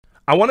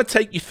I want to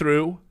take you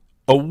through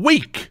a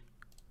week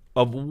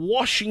of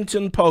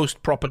Washington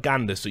Post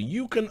propaganda so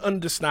you can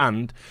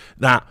understand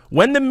that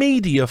when the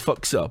media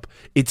fucks up,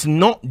 it's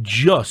not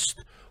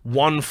just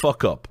one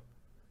fuck up.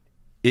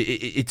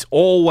 It's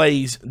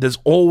always, there's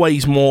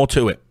always more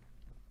to it.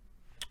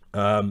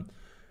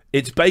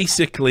 It's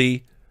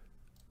basically,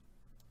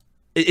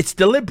 it's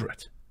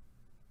deliberate.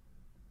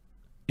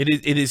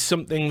 It is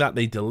something that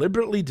they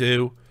deliberately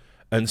do,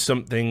 and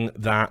something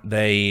that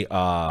they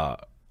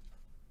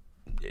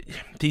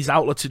these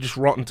outlets are just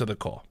rotten to the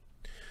core.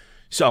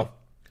 So,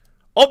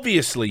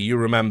 obviously, you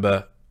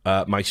remember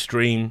my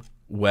stream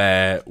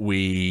where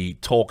we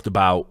talked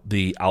about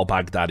the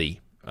al-Baghdadi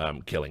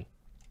killing,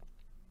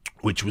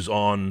 which was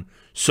on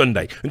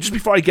Sunday. And just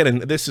before I get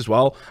into this as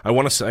well, I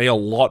want to say a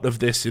lot of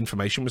this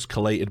information was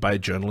collated by a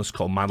journalist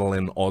called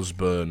Madeline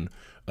Osborne,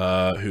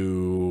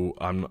 who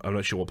I'm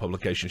not sure what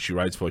publication she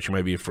writes for. She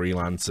may be a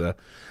freelancer,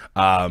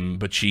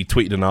 but she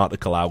tweeted an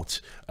article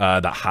out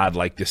that had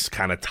like this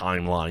kind of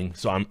timeline.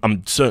 So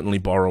I'm certainly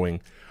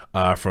borrowing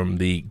from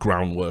the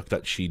groundwork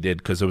that she did,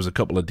 because there was a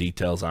couple of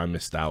details I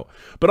missed out.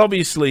 But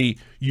obviously,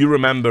 you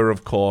remember,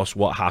 of course,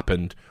 what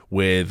happened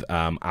with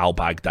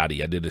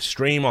al-Baghdadi. I did a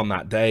stream on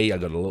that day. I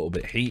got a little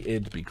bit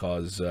heated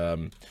because,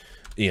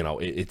 you know,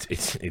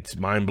 it's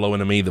mind-blowing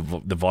to me. The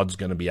VOD's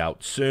going to be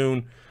out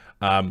soon.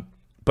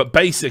 But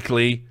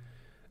basically,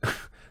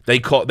 they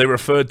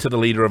referred to the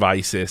leader of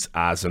ISIS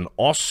as an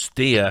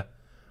austere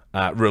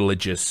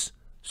religious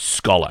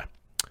scholar.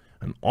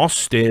 An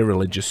austere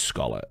religious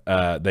scholar.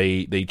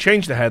 They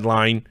changed the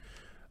headline,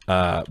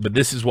 but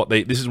this is what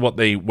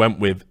they went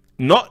with.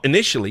 Not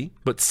initially,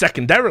 but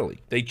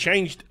secondarily. They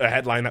changed a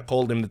headline that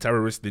called him the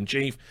terrorist in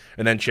chief,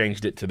 and then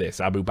changed it to this: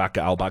 Abu Bakr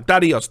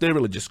al-Baghdadi, austere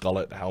religious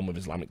scholar at the helm of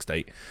Islamic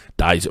State,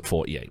 dies at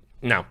 48.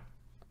 Now,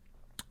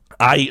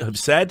 I have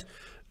said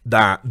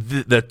that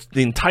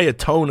the entire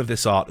tone of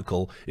this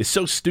article is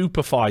so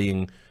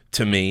stupefying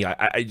to me.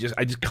 I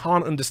just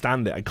can't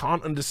understand it. I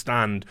can't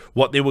understand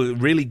what they were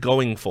really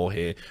going for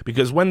here,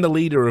 because when the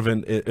leader of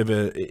an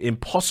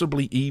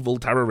impossibly evil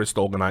terrorist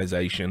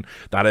organization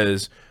that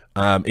is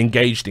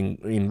engaged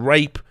in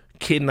rape,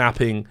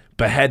 kidnapping,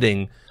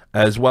 beheading,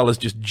 as well as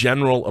just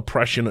general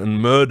oppression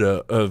and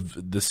murder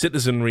of the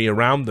citizenry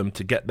around them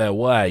to get their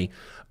way,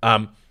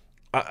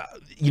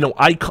 you know,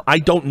 I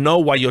don't know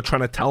why you're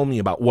trying to tell me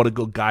about what a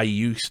good guy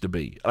used to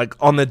be. Like,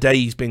 on the day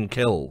he's been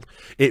killed.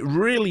 It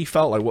really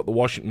felt like what the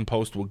Washington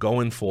Post were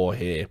going for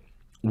here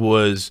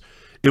was,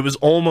 it was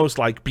almost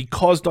like,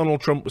 because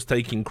Donald Trump was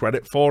taking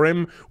credit for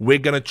him, we're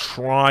going to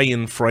try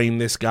and frame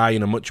this guy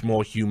in a much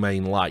more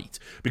humane light.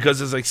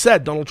 Because, as I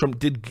said, Donald Trump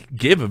did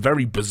give a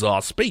very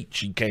bizarre speech.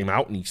 He came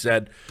out and he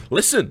said,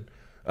 listen,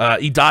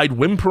 he died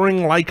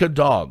whimpering like a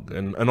dog,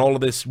 and all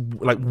of this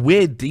like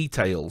weird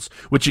details,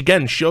 which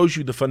again shows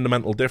you the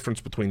fundamental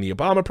difference between the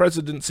Obama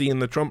presidency and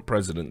the Trump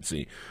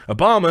presidency.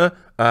 Obama,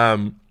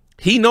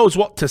 he knows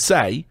what to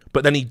say,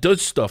 but then he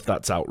does stuff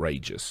that's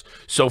outrageous.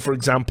 So, for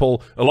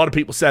example, a lot of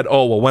people said,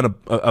 oh, well, when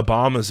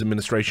Obama's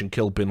administration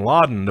killed bin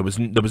Laden, there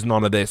was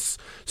none of this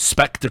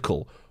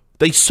spectacle.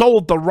 They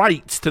sold the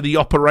rights to the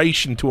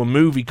operation to a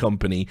movie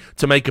company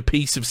to make a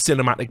piece of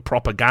cinematic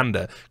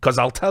propaganda, because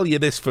I'll tell you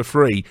this for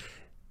free,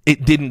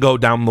 it didn't go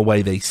down the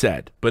way they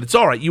said. But it's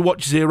all right. You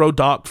watch Zero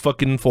Dark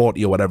fucking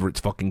 40 or whatever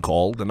it's fucking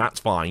called, and that's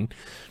fine.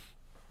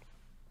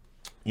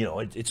 You know,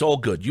 it's all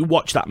good. You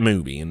watch that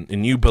movie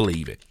and you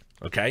believe it,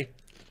 okay?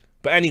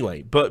 But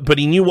anyway, but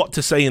he knew what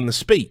to say in the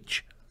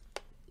speech.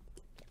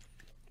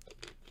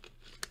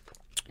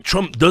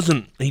 Trump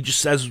doesn't. He just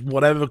says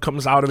whatever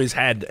comes out of his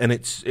head, and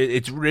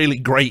it's really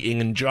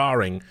grating and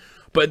jarring.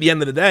 But at the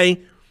end of the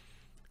day,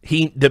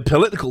 the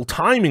political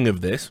timing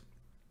of this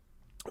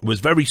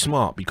was very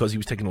smart, because he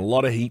was taking a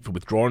lot of heat for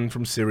withdrawing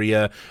from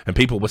Syria, and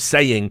people were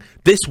saying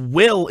this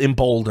will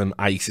embolden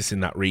ISIS in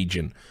that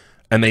region,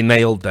 and they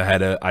nailed the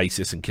head of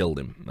ISIS and killed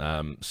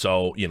him.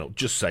 So, you know,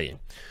 just saying.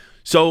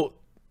 So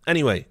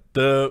anyway,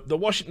 the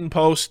Washington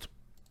Post,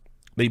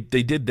 they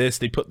did this,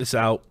 they put this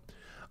out.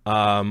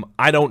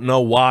 I don't know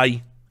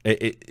why.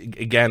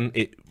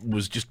 It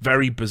was just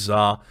very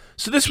bizarre.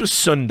 So this was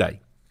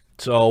Sunday,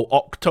 so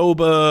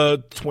October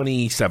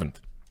 27th.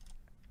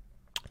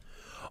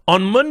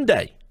 On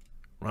Monday,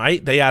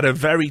 right, they had a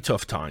very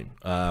tough time.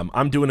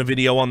 I'm doing a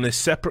video on this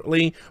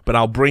separately, but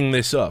I'll bring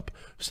this up.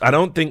 I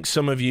don't think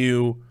some of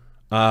you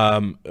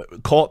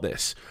caught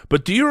this,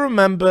 but do you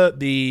remember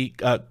the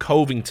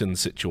Covington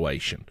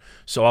situation?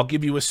 So I'll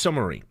give you a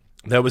summary.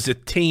 There was a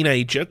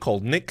teenager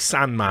called Nick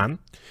Sandmann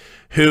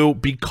who,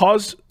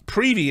 because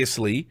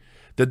previously,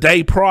 the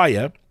day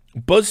prior,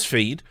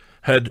 BuzzFeed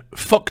had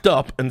fucked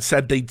up and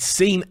said they'd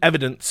seen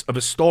evidence of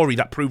a story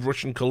that proved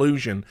Russian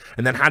collusion,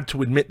 and then had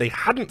to admit they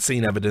hadn't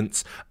seen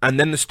evidence, and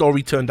then the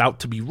story turned out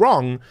to be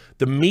wrong.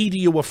 The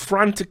media were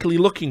frantically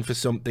looking for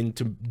something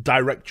to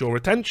direct your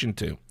attention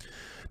to.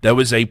 There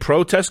was a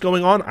protest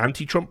going on,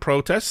 anti-Trump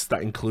protests,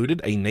 that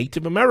included a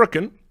Native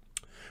American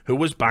who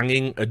was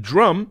banging a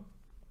drum,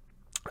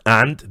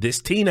 and this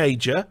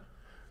teenager,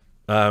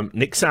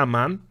 Nick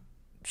Sandmann,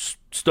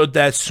 stood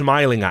there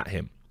smiling at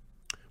him,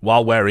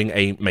 while wearing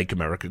a Make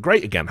America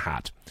Great Again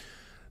hat.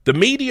 The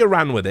media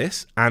ran with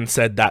this and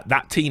said that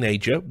that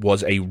teenager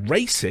was a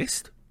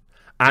racist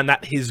and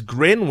that his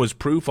grin was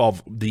proof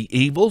of the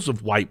evils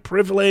of white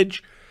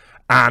privilege,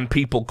 and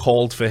people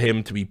called for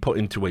him to be put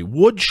into a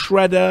wood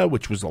shredder,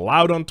 which was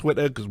allowed on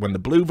Twitter, because when the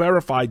blue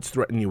verifieds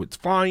threaten you, it's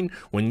fine.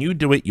 When you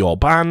do it, you're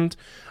banned.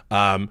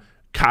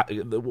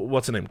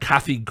 What's her name?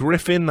 Kathy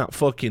Griffin, that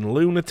fucking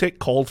lunatic,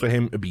 called for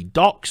him to be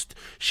doxxed.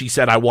 She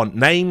said, I want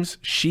names.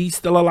 She's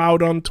still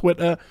allowed on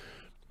Twitter.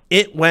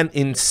 It went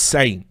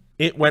insane.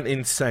 It went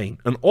insane.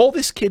 And all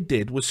this kid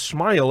did was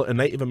smile at a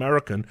Native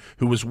American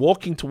who was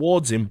walking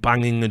towards him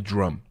banging a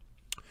drum.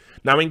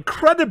 Now,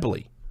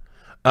 incredibly,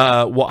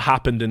 what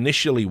happened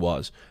initially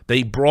was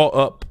they brought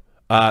up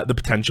the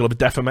potential of a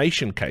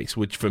defamation case,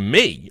 which for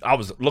me, I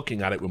was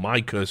looking at it with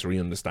my cursory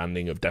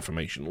understanding of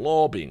defamation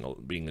law,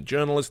 being a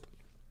journalist,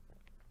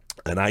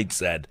 and I'd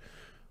said,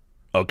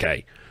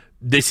 okay,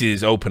 this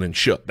is open and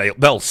shut.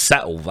 They'll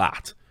settle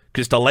that.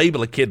 Because to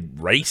label a kid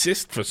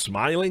racist for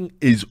smiling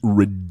is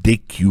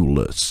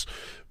ridiculous.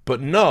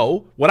 But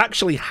no, what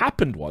actually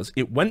happened was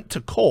it went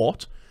to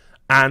court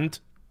and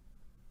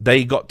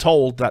they got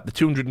told that the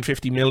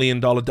 $250 million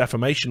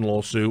defamation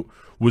lawsuit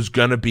was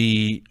going to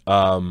be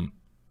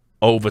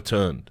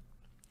overturned.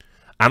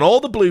 And all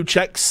the blue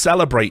checks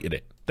celebrated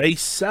it. They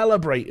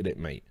celebrated it,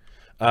 mate.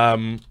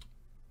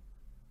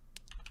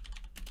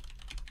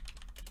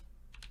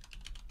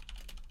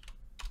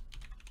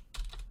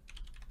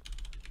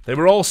 They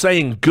were all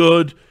saying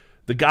good.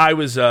 The guy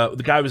was a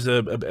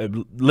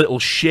little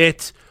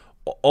shit.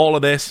 All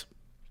of this,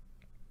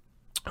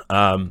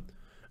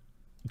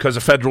 because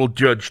a federal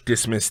judge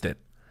dismissed it.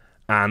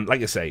 And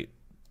like I say,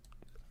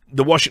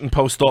 the Washington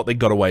Post thought they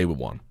got away with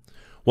one.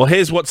 Well,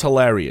 here's what's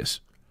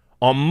hilarious.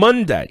 On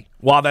Monday,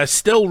 while they're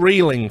still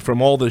reeling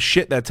from all the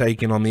shit they're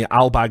taking on the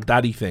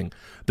al-Baghdadi thing,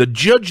 the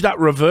judge that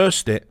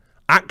reversed it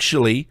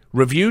actually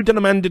reviewed an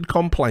amended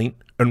complaint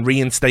and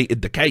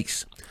reinstated the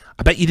case.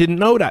 I bet you didn't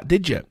know that,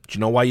 did you? Do you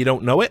know why you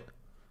don't know it?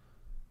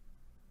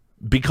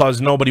 Because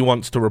nobody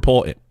wants to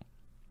report it.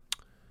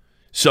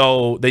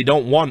 So they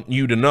don't want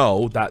you to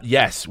know that,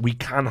 yes, we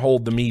can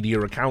hold the media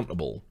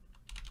accountable.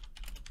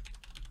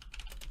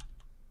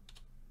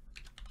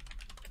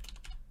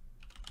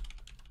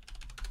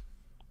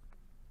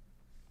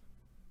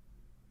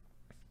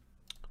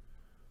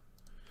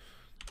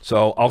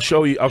 So I'll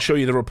show you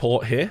the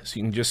report here so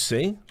you can just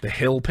see. The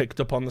Hill picked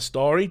up on the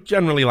story.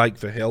 Generally like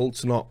The Hill.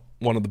 It's not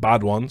one of the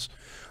bad ones.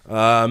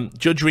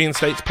 Judge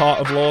reinstates part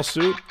of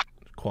lawsuit.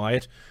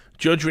 Quiet.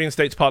 Judge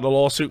reinstates part of the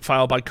lawsuit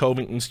filed by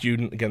Covington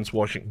student against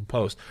Washington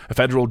Post. A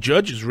federal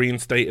judge has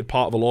reinstated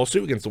part of a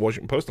lawsuit against the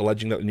Washington Post,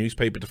 alleging that the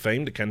newspaper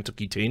defamed a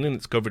Kentucky teen in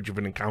its coverage of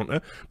an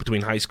encounter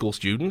between high school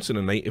students and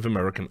a Native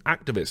American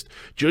activist.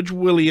 Judge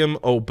William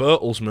O.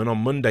 Bertelsmann on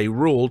Monday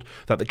ruled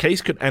that the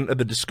case could enter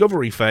the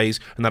discovery phase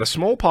and that a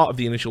small part of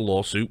the initial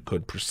lawsuit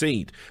could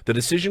proceed. The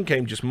decision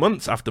came just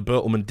months after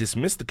Bertelsmann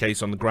dismissed the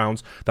case on the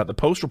grounds that the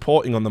Post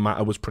reporting on the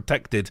matter was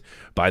protected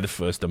by the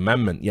First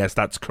Amendment. Yes,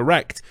 that's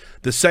correct.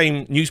 The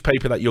same newspaper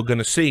that you're going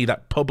to see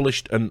that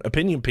published an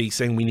opinion piece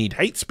saying we need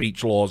hate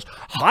speech laws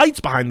hides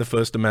behind the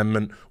First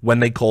Amendment when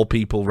they call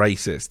people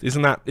racist.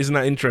 Isn't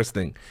that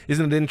interesting?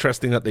 Isn't it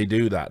interesting that they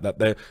do that? That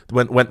they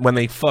when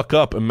they fuck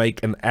up and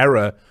make an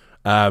error.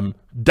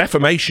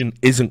 Defamation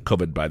isn't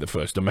covered by the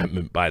First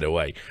Amendment, by the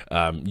way.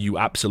 You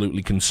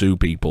absolutely can sue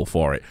people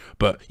for it.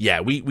 But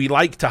yeah, we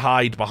like to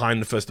hide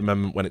behind the First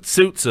Amendment when it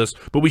suits us,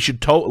 but we should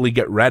totally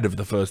get rid of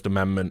the First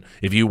Amendment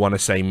if you want to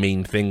say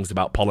mean things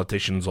about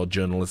politicians or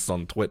journalists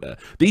on Twitter.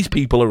 These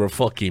people are a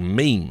fucking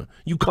meme.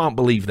 You can't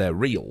believe they're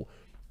real.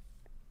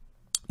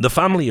 The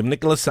family of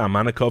Nicholas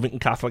Sandmann, a Covington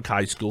Catholic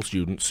high school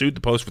student, sued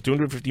the Post for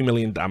 $250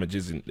 million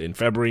damages in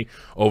February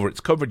over its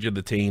coverage of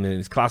the teen and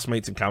his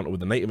classmates' encounter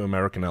with a Native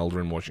American elder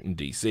in Washington,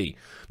 D.C.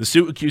 The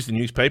suit accused the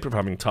newspaper of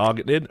having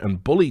targeted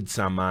and bullied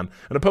Sandmann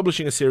and of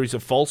publishing a series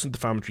of false and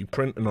defamatory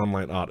print and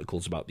online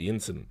articles about the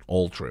incident.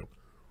 All true.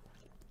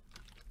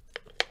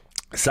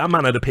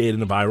 Sandmann had appeared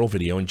in a viral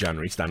video in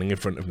January standing in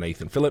front of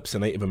Nathan Phillips, a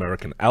Native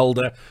American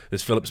elder,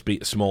 as Phillips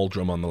beat a small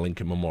drum on the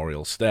Lincoln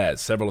Memorial stairs.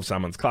 Several of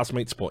Sandmann's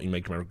classmates sporting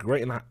Make America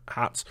Great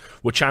hats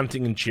were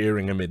chanting and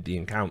cheering amid the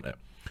encounter.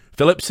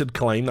 Phillips had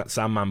claimed that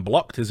Sandmann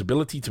blocked his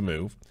ability to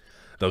move,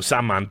 though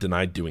Sandmann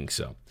denied doing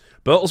so.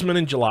 Bertelsmann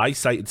in July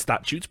cited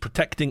statutes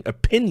protecting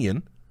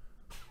opinion.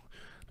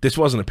 This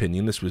wasn't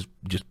opinion, this was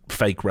just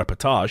fake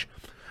reportage.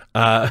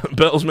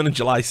 Bertelsmann in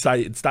July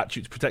cited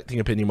statutes protecting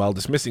opinion while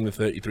dismissing the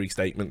 33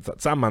 statements that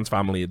Sandmann's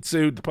family had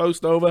sued the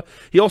Post over.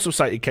 He also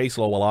cited case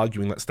law while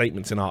arguing that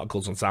statements in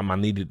articles on Sandmann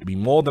needed to be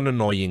more than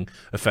annoying,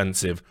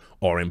 offensive,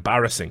 or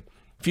embarrassing.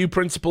 Few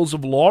principles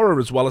of law are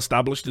as well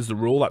established as the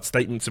rule that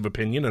statements of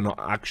opinion are not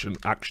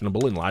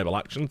actionable in libel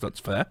actions.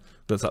 That's fair.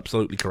 That's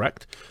absolutely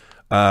correct.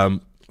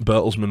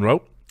 Bertelsmann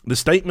wrote, the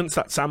statements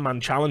that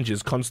Sandmann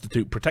challenges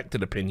constitute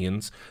protected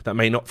opinions that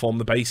may not form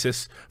the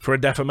basis for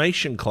a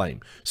defamation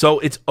claim. So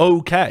it's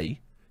okay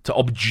to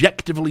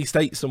objectively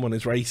state someone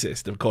is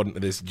racist, according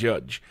to this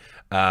judge,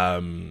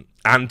 and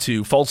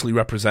to falsely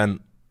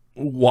represent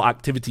what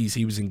activities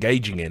he was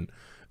engaging in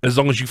as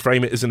long as you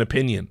frame it as an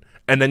opinion.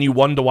 And then you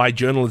wonder why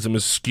journalism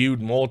is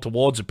skewed more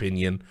towards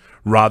opinion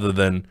rather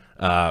than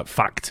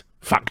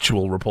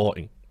factual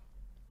reporting.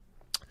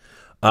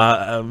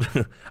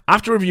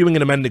 After reviewing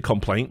an amended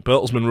complaint,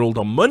 Bertelsmann ruled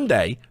on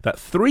Monday that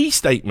 3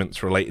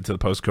 statements related to the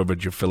post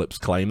coverage of Phillips'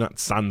 claim that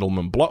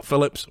Sandelman blocked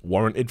Phillips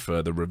warranted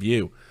further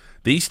review.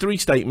 These 3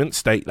 statements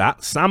state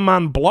that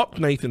Sandman blocked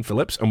Nathan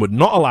Phillips and would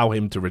not allow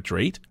him to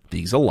retreat.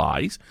 These are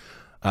lies.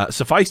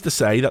 Suffice to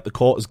say that the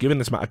court has given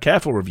this matter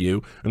careful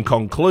review and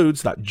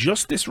concludes that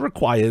justice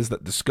requires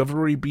that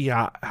discovery be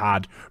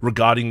had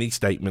regarding these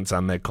statements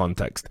and their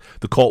context.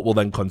 The court will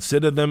then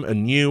consider them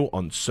anew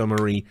on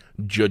summary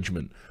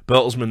judgment.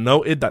 Bertelsmann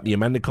noted that the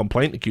amended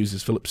complaint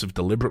accuses Phillips of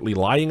deliberately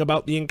lying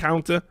about the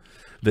encounter.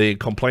 The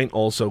complaint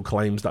also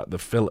claims that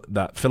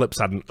that Phillips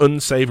had an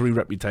unsavory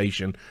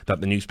reputation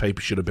that the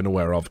newspaper should have been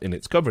aware of in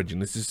its coverage.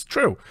 And this is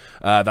true.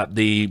 That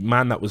the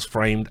man that was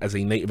framed as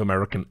a Native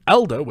American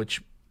elder,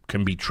 which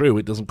can be true,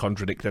 it doesn't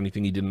contradict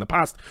anything he did in the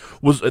past,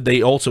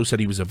 they also said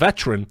he was a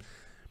veteran.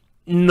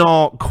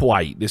 Not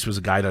quite. This was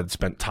a guy that had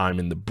spent time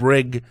in the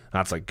brig,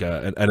 that's like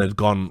and had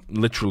gone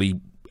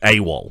literally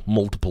AWOL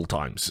multiple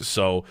times,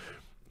 so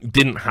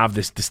didn't have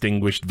this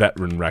distinguished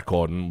veteran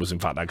record and was in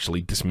fact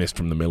actually dismissed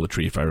from the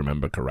military, if I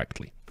remember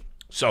correctly.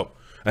 So,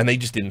 and they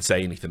just didn't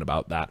say anything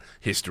about that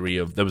history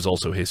of. There was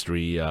also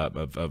history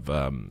of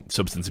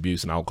substance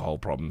abuse and alcohol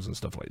problems and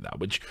stuff like that,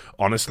 which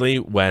honestly,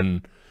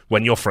 when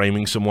you're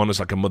framing someone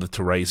as like a Mother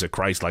Teresa,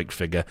 Christ-like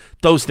figure,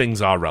 those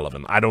things are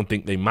relevant. I don't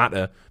think they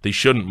matter. They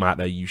shouldn't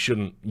matter. You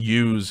shouldn't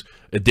use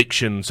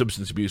addiction,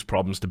 substance abuse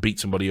problems to beat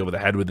somebody over the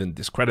head with and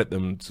discredit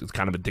them. It's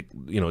kind of a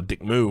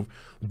dick move.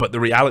 But the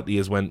reality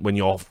is when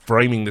you're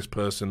framing this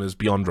person as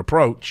beyond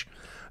reproach,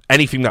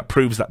 anything that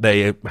proves that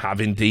they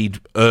have indeed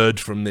erred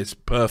from this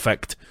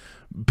perfect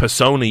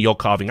persona you're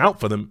carving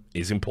out for them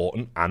is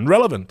important and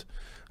relevant.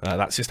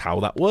 That's just how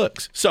that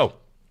works. So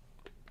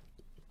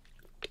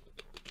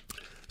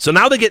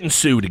now they're getting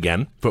sued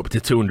again for up to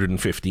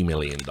 $250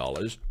 million.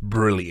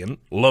 Brilliant.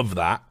 Love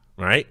that,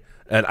 right?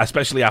 And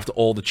especially after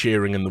all the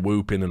cheering and the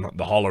whooping and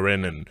the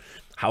hollering and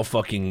how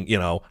fucking,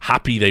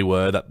 happy they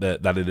were that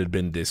it had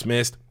been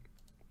dismissed.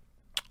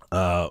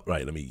 Right,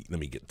 let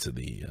me get to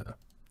the... where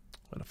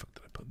the fuck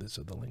did I put this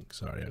other link?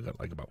 Sorry, I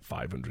got like about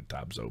 500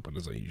 tabs open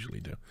as I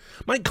usually do.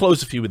 Might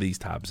close a few of these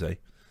tabs, eh?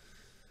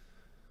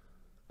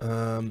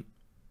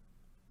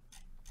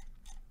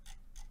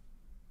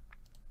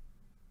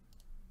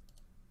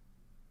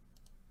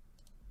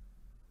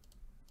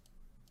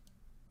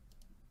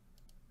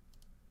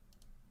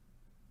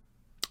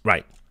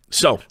 Right.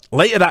 So,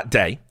 later that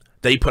day,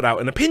 they put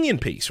out an opinion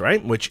piece,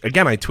 right? Which,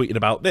 again, I tweeted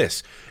about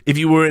this. If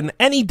you were in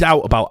any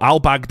doubt about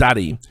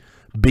al-Baghdadi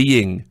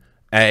being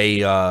a,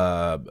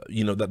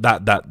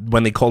 that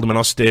when they called him an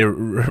austere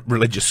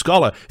religious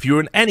scholar, if you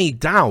were in any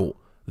doubt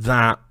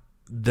that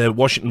the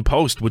Washington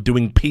Post were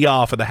doing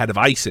PR for the head of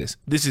ISIS,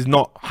 this is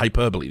not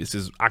hyperbole, this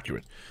is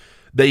accurate.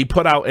 They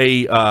put out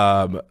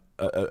an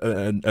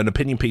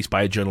opinion piece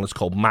by a journalist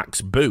called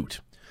Max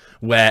Boot,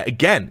 where,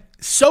 again,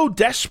 so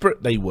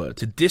desperate they were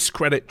to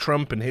discredit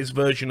Trump and his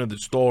version of the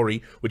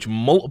story, which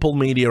multiple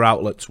media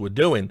outlets were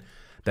doing,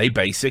 they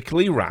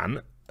basically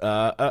ran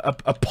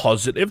a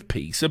positive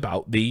piece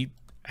about the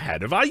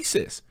head of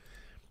ISIS.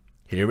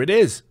 Here it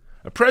is.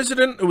 A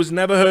president who has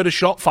never heard a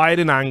shot fired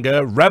in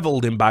anger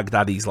reveled in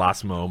Baghdadi's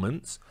last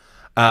moments.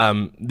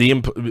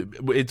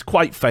 It's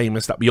quite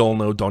famous that we all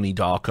know Donnie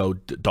Darko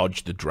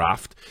dodged the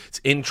draft. It's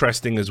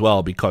interesting as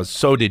well because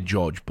so did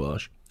George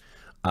Bush.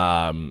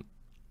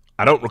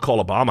 I don't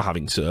recall Obama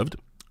having served.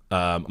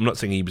 I'm not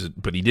saying he was,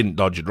 but he didn't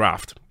dodge a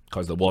draft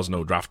because there was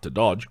no draft to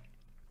dodge.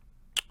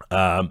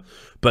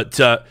 Bush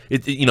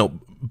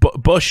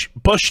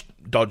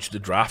dodged the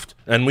draft,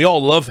 and we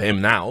all love him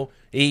now.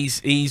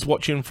 He's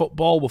watching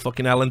football with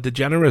fucking Ellen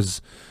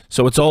DeGeneres,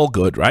 so it's all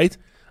good, right?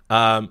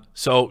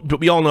 But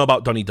we all know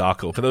about Donnie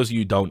Darko. For those of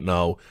you who don't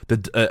know,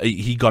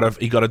 he got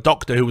a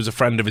doctor who was a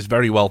friend of his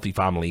very wealthy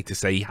family to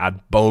say he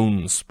had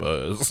bone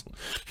spurs,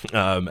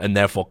 and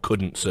therefore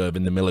couldn't serve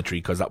in the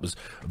military because that was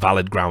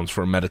valid grounds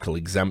for a medical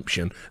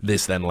exemption.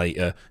 This then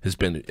later has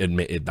been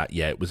admitted that,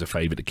 yeah, it was a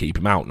favor to keep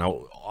him out.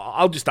 Now,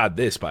 I'll just add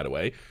this, by the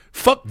way.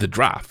 Fuck the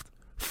draft.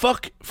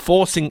 Fuck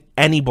forcing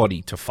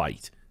anybody to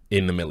fight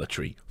in the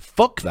military.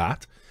 Fuck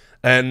that.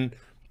 And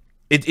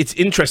it's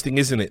interesting,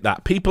 isn't it,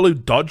 that people who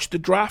dodge the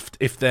draft,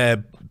 if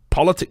their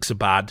politics are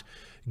bad,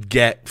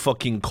 get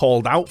fucking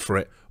called out for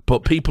it.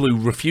 But people who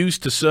refuse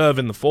to serve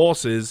in the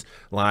forces,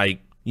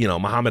 like,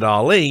 Muhammad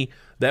Ali,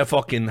 they're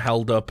fucking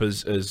held up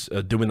as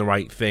doing the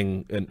right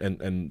thing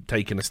and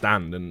taking a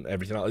stand and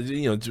everything else.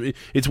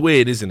 It's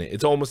weird, isn't it?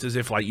 It's almost as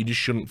if, like, you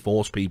just shouldn't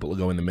force people to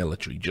go in the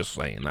military. Just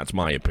saying. That's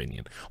my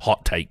opinion.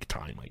 Hot take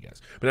time, I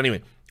guess. But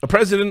anyway, a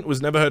president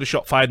was never heard a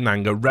shot fired in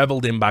anger,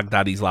 reveled in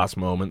Baghdadi's last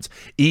moments,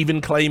 even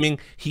claiming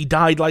he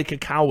died like a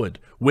coward,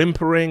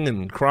 whimpering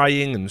and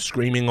crying and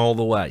screaming all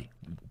the way.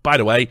 By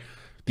the way,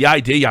 The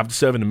idea you have to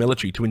serve in the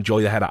military to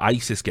enjoy the head of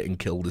ISIS getting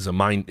killed is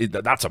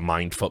that's a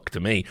mind fuck to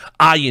me.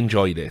 I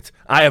enjoyed it.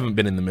 I haven't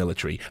been in the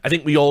military. I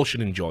think we all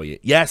should enjoy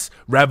it. Yes,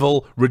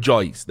 revel,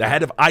 rejoice. The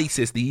head of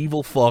ISIS, the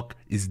evil fuck,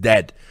 is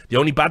dead. The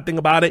only bad thing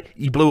about it,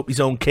 he blew up his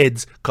own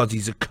kids because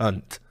he's a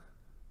cunt.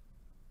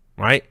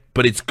 Right?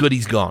 But it's good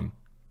he's gone.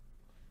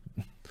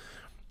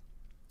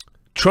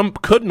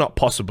 Trump could not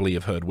possibly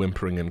have heard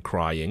whimpering and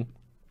crying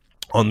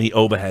on the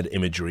overhead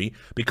imagery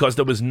because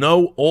there was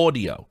no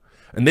audio.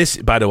 And this,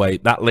 by the way,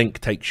 that link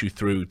takes you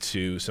through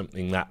to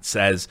something that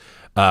says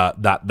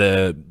that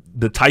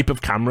the type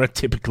of camera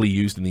typically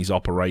used in these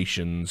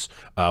operations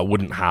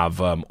wouldn't have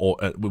an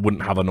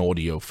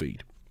audio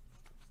feed.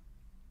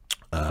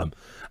 And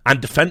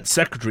Defense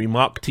Secretary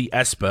Mark T.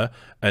 Esper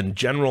and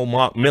General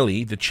Mark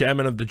Milley, the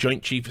chairman of the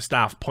Joint Chief of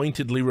Staff,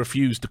 pointedly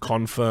refused to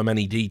confirm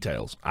any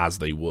details, as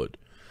they would.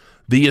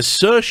 The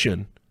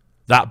assertion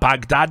that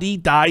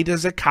Baghdadi died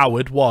as a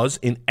coward was,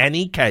 in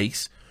any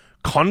case,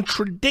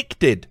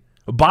 contradicted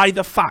by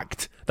the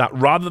fact that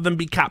rather than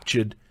be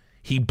captured,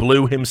 he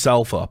blew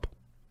himself up.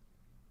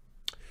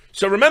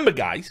 So remember,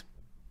 guys,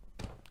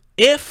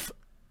 if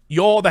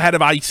you're the head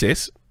of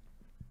ISIS,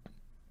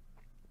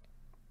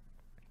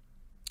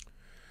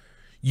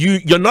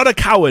 you're not a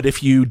coward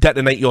if you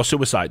detonate your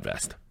suicide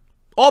vest.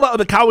 All that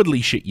other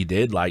cowardly shit you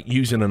did, like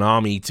using an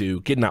army to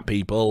kidnap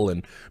people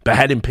and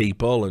beheading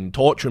people and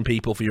torturing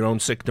people for your own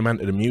sick,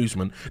 demented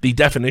amusement, the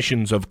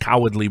definitions of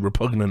cowardly,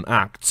 repugnant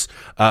acts,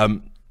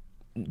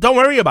 don't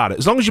worry about it.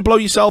 As long as you blow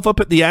yourself up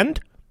at the end,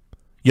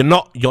 you're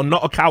not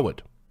a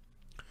coward.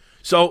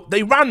 So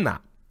they ran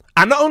that.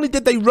 And not only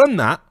did they run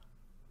that,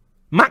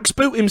 Max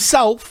Boot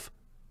himself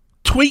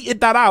tweeted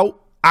that out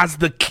as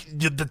the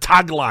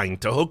tagline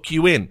to hook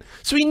you in.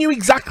 So he knew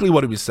exactly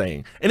what he was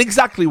saying and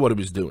exactly what he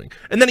was doing.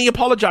 And then he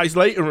apologized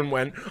later and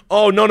went,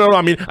 "Oh, no,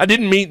 I mean, I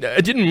didn't mean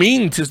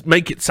to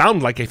make it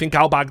sound like I think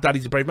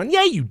al-Baghdadi's a brave man."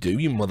 Yeah, you do,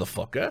 you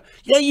motherfucker.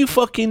 Yeah, you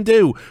fucking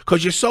do.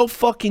 Because you're so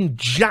fucking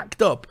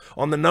jacked up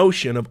on the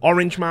notion of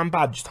Orange Man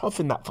bad. Just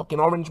huffing that fucking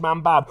Orange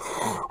Man bad.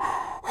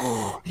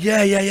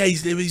 Yeah,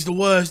 he's the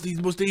worst. He's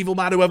the most evil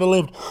man who ever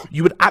lived.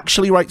 You would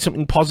actually write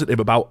something positive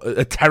about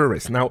a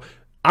terrorist. Now,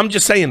 I'm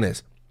just saying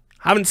this.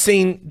 Haven't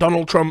seen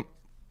Donald Trump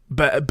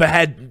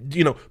behead,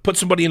 put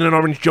somebody in an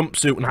orange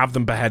jumpsuit and have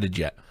them beheaded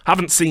yet.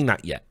 Haven't seen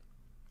that yet.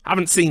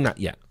 Haven't seen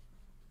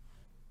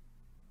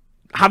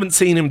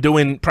him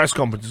doing press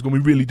conferences going, "We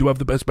really do have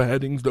the best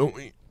beheadings, don't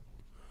we?"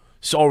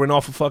 Sawing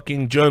off a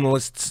fucking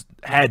journalist's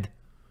head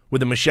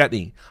with a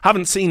machete.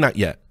 Haven't seen that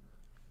yet.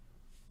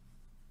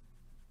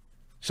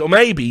 So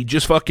maybe,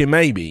 just fucking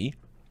maybe,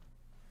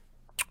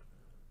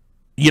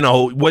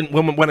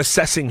 when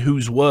assessing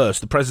who's worse,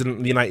 the president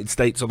of the United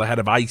States or the head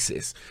of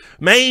ISIS,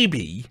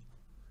 maybe,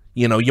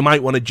 you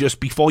might want to just,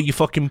 before you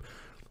fucking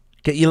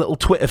get your little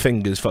Twitter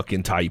fingers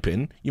fucking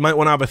typing, you might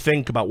want to have a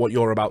think about what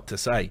you're about to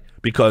say.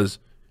 Because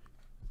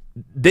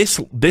this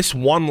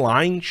one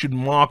line should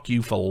mark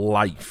you for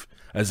life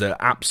as an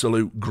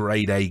absolute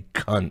grade A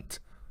cunt.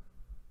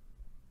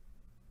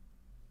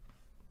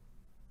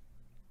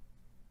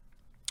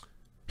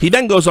 He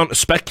then goes on to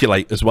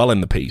speculate as well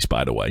in the piece,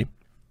 by the way.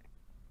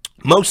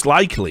 Most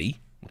likely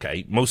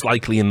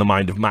in the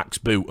mind of Max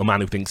Boot, a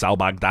man who thinks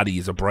al-Baghdadi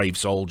is a brave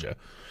soldier,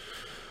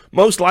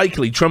 most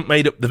likely Trump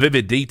made up the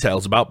vivid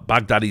details about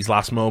Baghdadi's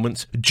last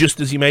moments, just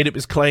as he made up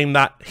his claim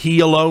that he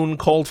alone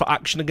called for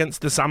action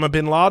against Osama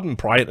bin Laden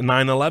prior to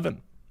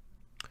 9/11.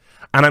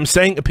 And I'm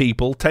saying to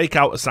people, take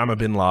out Osama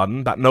bin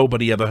Laden, that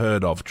nobody ever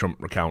heard of, Trump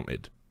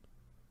recounted.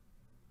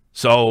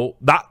 So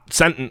that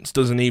sentence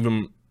doesn't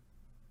even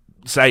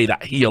say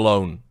that he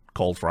alone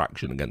called for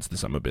action against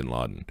Osama bin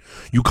Laden.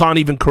 You can't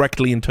even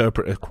correctly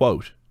interpret a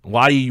quote.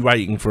 Why are you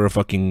writing for a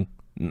fucking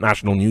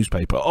national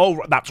newspaper?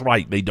 Oh, that's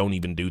right, they don't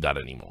even do that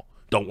anymore.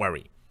 Don't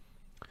worry.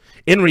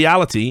 In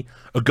reality,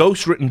 a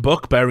ghost-written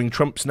book bearing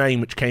Trump's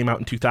name, which came out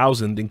in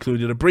 2000,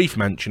 included a brief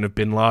mention of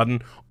bin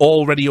Laden,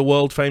 already a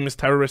world-famous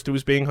terrorist who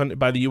was being hunted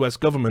by the US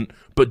government,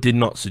 but did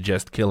not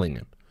suggest killing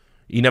him.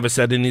 He never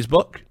said in his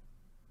book.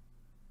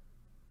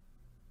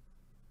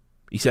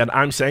 He said,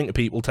 "I'm saying to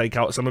people, take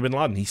out Osama bin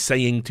Laden." He's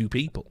saying to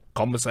people,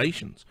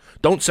 conversations.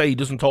 Don't say he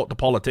doesn't talk to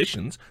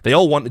politicians. They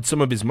all wanted some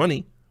of his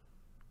money.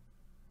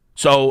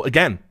 So,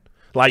 again,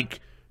 like,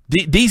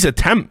 these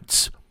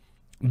attempts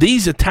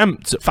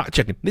at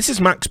fact-checking. This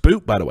is Max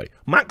Boot, by the way.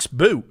 Max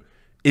Boot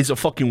is a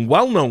fucking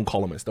well-known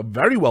columnist, a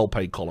very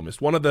well-paid columnist.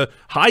 One of the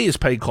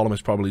highest-paid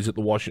columnists probably is at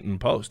the Washington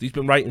Post. He's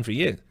been writing for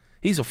years.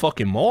 He's a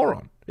fucking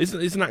moron.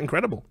 Isn't that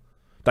incredible?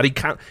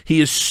 That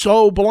he is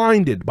so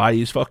blinded by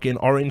his fucking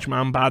Orange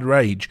Man bad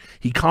rage,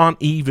 he can't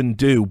even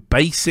do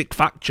basic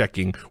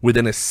fact-checking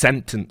within a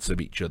sentence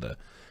of each other.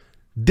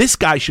 This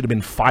guy should have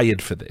been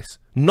fired for this.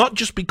 Not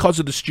just because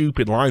of the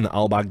stupid line that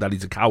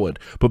al-Baghdadi's a coward,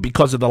 but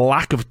because of the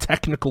lack of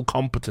technical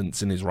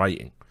competence in his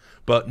writing.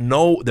 But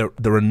no,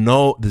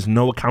 there's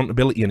no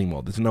accountability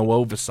anymore. There's no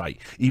oversight.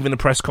 Even the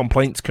Press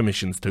Complaints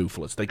Commission's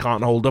toothless. They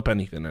can't hold up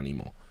anything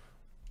anymore.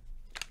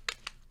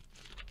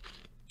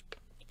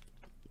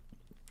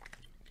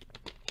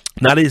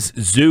 That is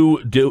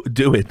Zoo Do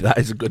It. That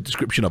is a good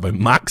description of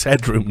him. Max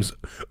Headroom's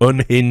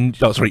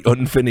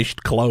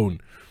unfinished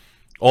clone.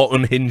 Or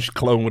unhinged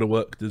clone would have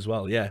worked as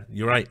well. Yeah,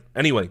 you're right.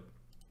 Anyway.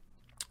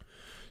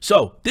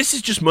 So, this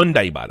is just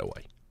Monday, by the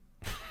way.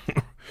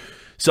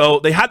 So,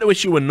 they had to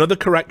issue another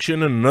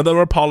correction and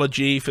another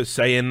apology for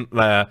saying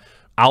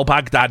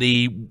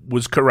al-Baghdadi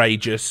was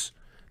courageous.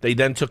 They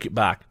then took it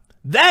back.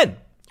 Then,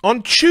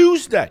 on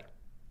Tuesday,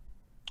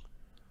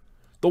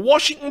 the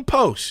Washington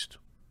Post,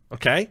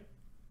 okay?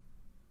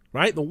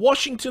 Right? The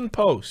Washington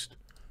Post,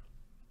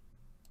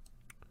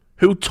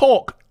 who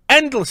talk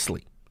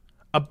endlessly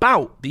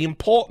about the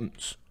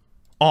importance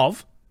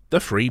of the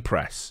free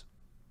press.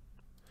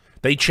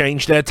 They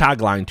changed their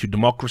tagline to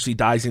 "Democracy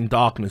dies in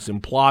darkness,"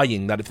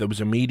 implying that if there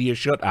was a media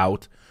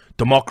shutout,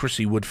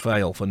 democracy would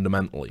fail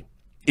fundamentally.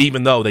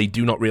 Even though they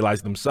do not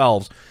realize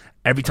themselves,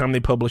 every time they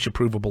publish a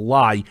provable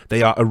lie,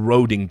 they are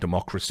eroding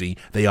democracy.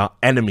 They are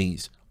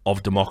enemies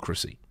of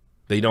democracy.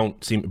 They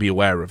don't seem to be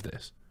aware of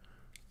this.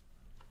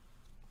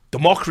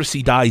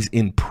 Democracy dies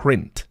in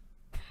print.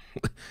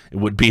 It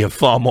would be a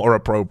far more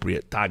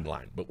appropriate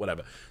tagline, but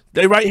whatever.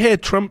 They right here,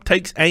 Trump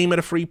takes aim at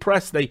a free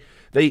press. They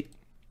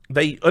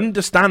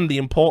understand the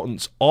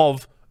importance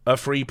of a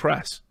free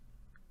press.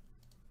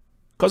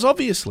 Because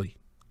obviously,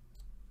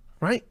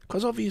 right?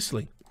 Because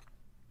obviously,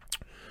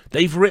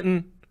 they've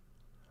written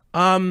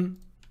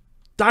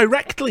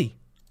directly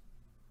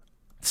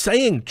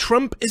saying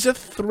Trump is a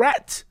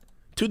threat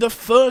to the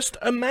First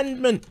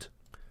Amendment.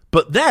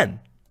 But then,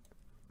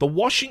 the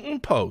Washington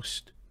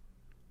Post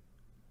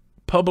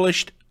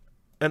published,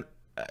 and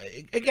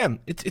again,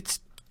 it's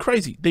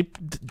crazy.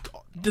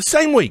 The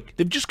same week,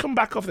 they've just come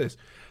back off this.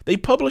 They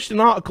published an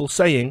article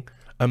saying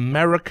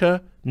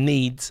America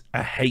needs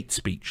a hate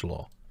speech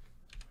law.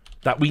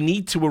 That we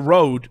need to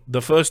erode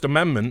the First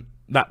Amendment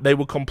that they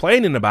were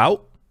complaining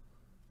about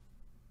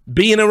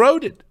being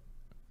eroded.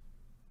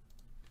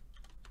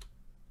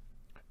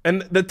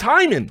 And the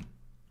timing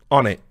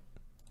on it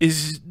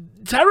is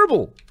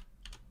terrible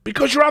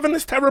because you're having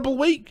this terrible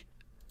week.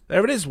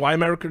 There it is, why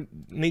America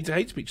needs a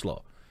hate speech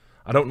law.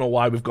 I don't know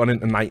why we've gone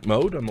into night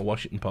mode on the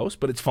Washington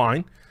Post, but it's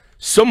fine.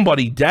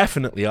 Somebody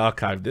definitely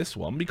archived this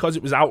one because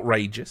it was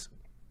outrageous.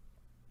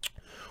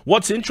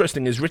 What's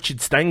interesting is Richard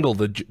Stengel,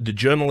 the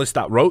journalist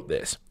that wrote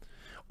this,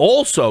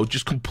 also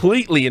just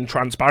completely and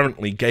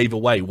transparently gave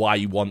away why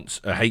he wants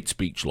a hate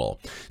speech law.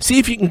 See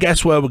if you can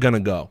guess where we're going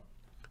to go.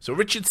 So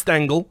Richard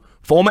Stengel,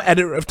 former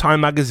editor of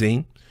Time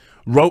magazine,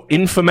 wrote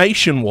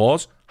Information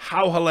Wars,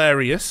 how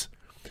hilarious,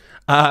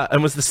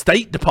 and was the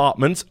State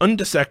Department's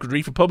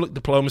Undersecretary for Public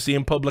Diplomacy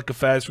and Public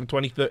Affairs from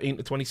 2013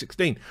 to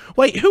 2016.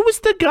 Wait, who was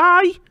the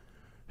guy?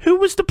 Who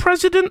was the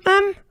president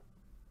then?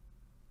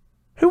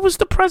 Who was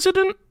the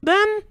president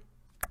then?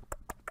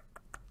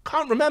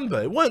 Can't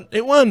remember. It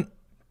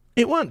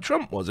weren't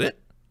Trump, was it?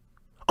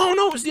 Oh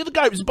no, it was the other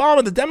guy. It was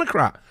Obama, the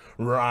Democrat.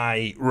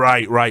 Right.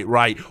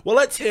 Well,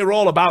 let's hear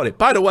all about it.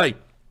 By the way,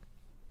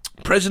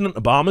 President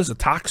Obama's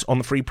attacks on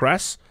the free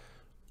press,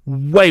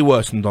 way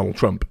worse than Donald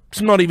Trump.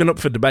 It's not even up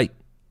for debate.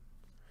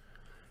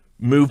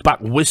 Moved back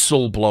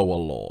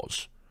whistleblower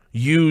laws.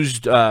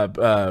 Used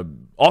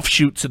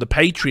offshoots of the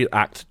Patriot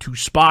Act to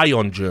spy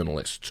on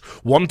journalists.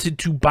 Wanted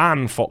to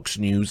ban Fox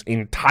News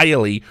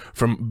entirely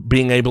from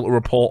being able to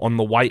report on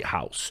the White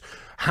House.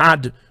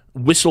 Had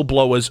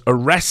whistleblowers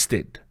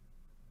arrested.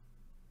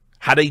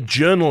 Had a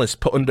journalist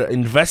put under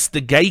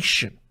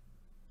investigation.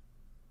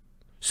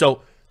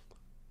 So,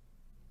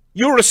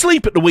 you were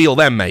asleep at the wheel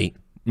then, mate,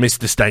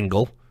 Mr.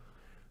 Stengel.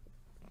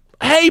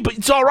 Hey, but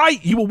it's all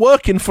right. You were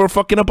working for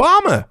fucking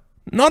Obama.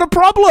 Not a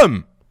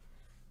problem.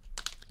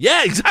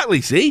 Yeah,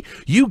 exactly. See?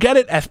 You get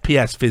it,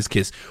 FPS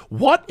Fizkiss.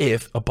 What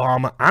if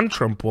Obama and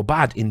Trump were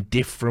bad in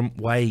different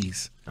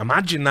ways?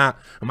 Imagine that.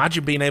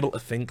 Imagine being able to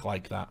think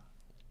like that.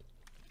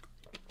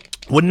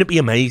 Wouldn't it be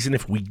amazing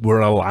if we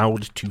were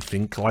allowed to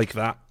think like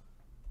that?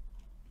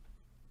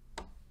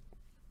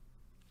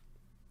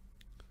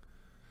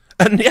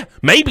 And yeah,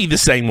 maybe the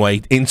same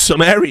way in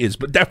some areas,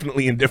 but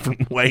definitely in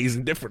different ways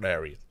in different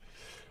areas.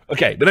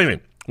 Okay, but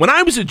anyway, when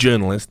I was a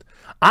journalist,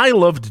 I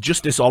loved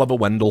Justice Oliver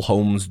Wendell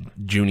Holmes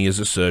Jr.'s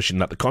assertion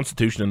that the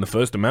Constitution and the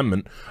First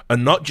Amendment are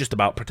not just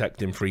about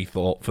protecting free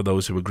thought for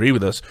those who agree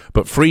with us,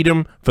 but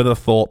freedom for the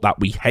thought that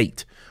we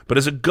hate. But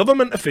as a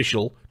government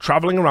official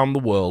traveling around the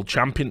world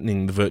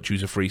championing the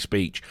virtues of free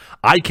speech,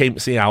 I came to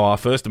see how our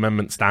First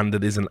Amendment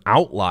standard is an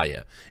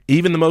outlier.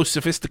 Even the most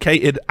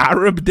sophisticated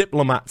Arab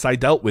diplomats I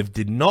dealt with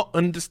did not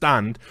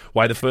understand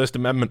why the First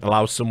Amendment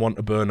allows someone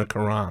to burn a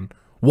Quran.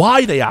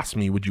 Why, they asked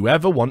me, would you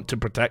ever want to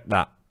protect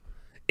that?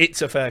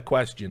 It's a fair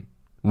question.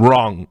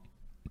 Wrong.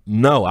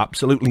 No,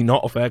 absolutely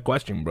not a fair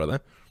question,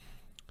 brother.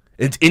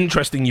 It's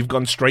interesting you've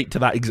gone straight to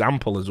that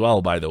example as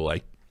well, by the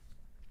way.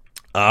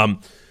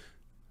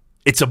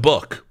 It's a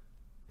book.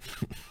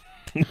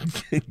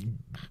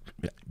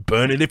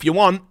 Burn it if you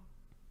want.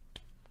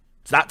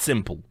 It's that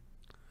simple.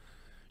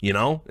 You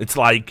know, it's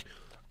like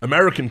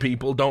American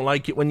people don't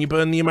like it when you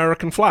burn the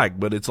American flag,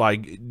 but it's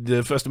like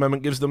the First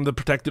Amendment gives them the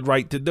protected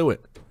right to do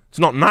it. It's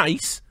not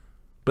nice,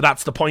 but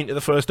that's the point of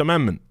the First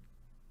Amendment.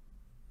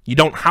 You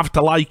don't have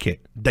to like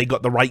it. They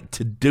got the right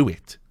to do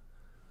it.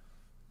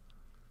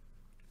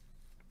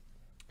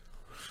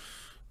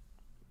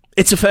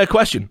 It's a fair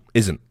question,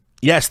 isn't?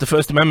 Yes, the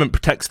First Amendment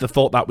protects the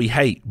thought that we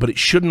hate, but it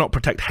should not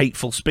protect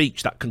hateful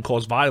speech that can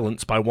cause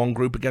violence by one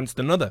group against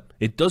another.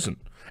 It doesn't.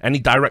 Any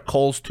direct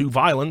calls to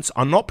violence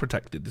are not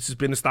protected. This has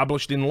been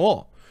established in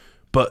law.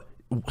 But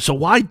so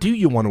why do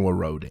you want to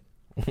erode it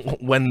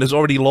when there's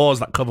already laws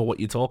that cover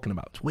what you're talking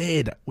about? It's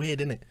weird,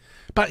 isn't it?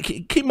 But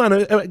keep in mind,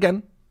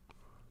 again,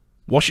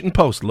 Washington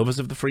Post, lovers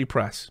of the free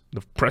press.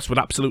 The press would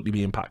absolutely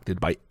be impacted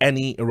by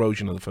any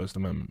erosion of the First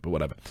Amendment, but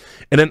whatever.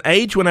 In an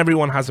age when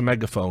everyone has a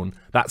megaphone,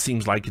 that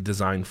seems like a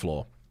design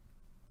flaw.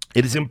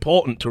 It is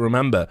important to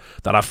remember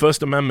that our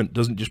First Amendment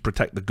doesn't just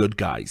protect the good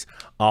guys.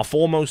 Our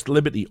foremost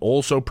liberty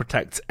also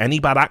protects any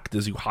bad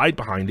actors who hide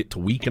behind it to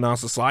weaken our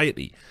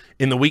society.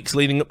 In the weeks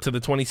leading up to the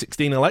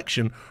 2016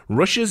 election,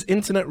 Russia's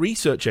Internet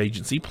Research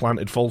Agency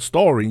planted false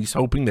stories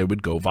hoping they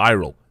would go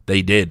viral.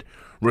 They did.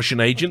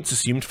 Russian agents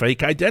assumed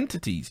fake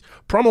identities,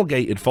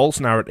 promulgated false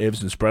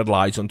narratives, and spread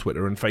lies on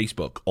Twitter and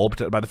Facebook, all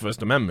protected by the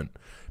First Amendment.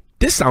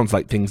 This sounds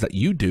like things that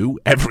you do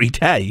every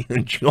day,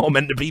 and you're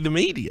meant to be the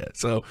media.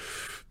 So,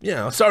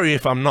 sorry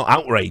if I'm not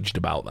outraged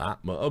about that,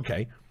 but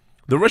okay.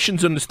 The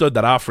Russians understood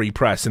that our free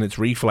press and its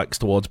reflex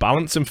towards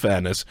balance and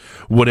fairness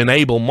would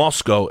enable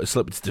Moscow to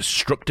slip its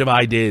destructive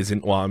ideas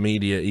into our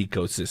media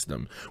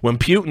ecosystem. When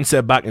Putin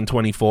said back in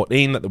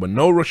 2014 that there were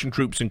no Russian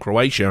troops in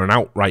Croatia, an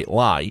outright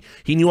lie,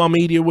 he knew our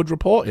media would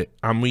report it,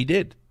 and we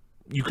did.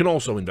 You can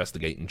also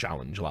investigate and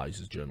challenge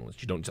lies as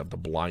journalists. You don't just have to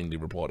blindly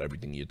report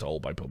everything you're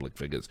told by public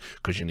figures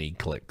because you need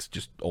clicks.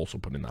 Just also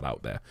putting that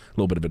out there. A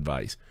little bit of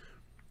advice.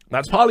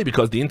 That's partly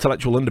because the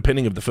intellectual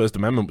underpinning of the First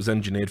Amendment was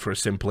engineered for a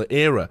simpler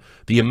era.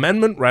 The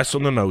amendment rests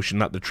on the notion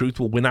that the truth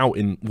will win out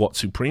in what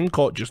Supreme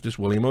Court Justice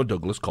William O.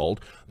 Douglas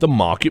called the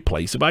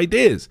marketplace of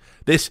ideas.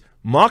 This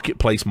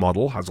marketplace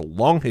model has a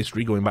long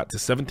history going back to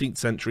 17th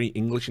century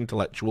English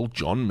intellectual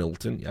John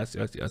Milton. Yes.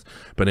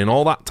 But in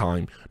all that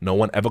time, no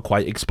one ever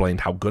quite explained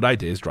how good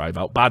ideas drive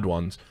out bad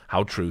ones,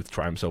 how truth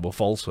triumphs over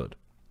falsehood.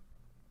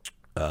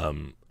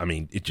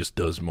 It just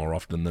does more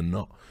often than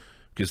not.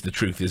 Because the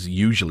truth is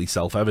usually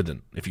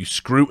self-evident. If you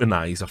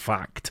scrutinize a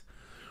fact,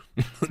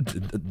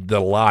 the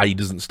lie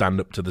doesn't stand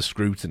up to the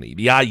scrutiny.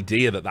 The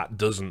idea that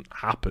doesn't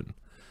happen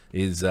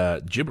is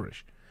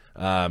gibberish.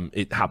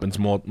 It happens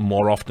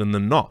more often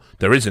than not.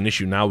 There is an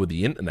issue now with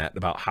the internet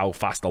about how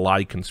fast a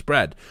lie can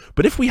spread.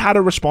 But if we had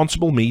a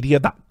responsible media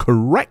that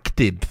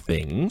corrected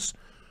things,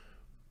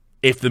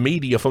 if the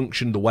media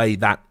functioned the way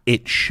that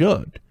it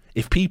should,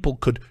 if people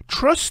could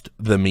trust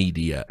the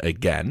media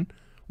again,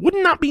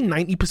 wouldn't that be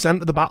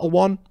 90% of the battle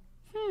won?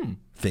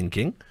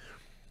 Thinking.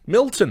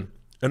 Milton,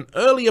 an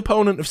early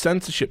opponent of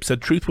censorship,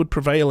 said truth would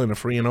prevail in a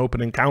free and open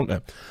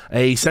encounter.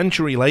 A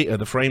century later,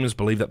 the framers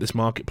believed that this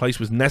marketplace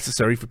was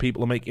necessary for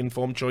people to make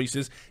informed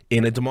choices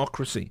in a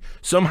democracy.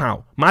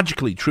 Somehow,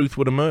 magically, truth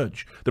would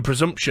emerge. The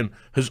presumption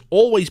has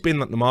always been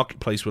that the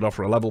marketplace would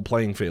offer a level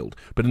playing field.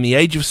 But in the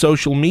age of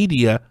social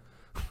media,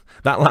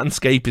 that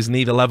landscape is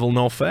neither level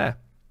nor fair.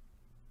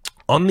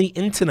 On the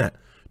internet,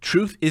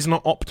 truth is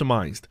not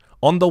optimized.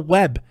 On the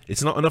web,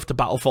 it's not enough to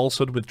battle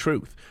falsehood with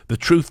truth. The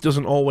truth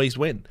doesn't always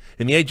win.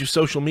 In the age of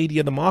social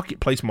media, the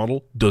marketplace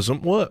model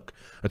doesn't work.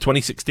 A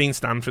 2016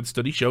 Stanford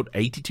study showed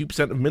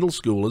 82% of middle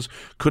schoolers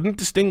couldn't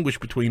distinguish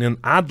between an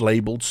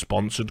ad-labeled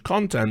sponsored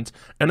content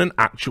and an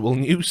actual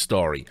news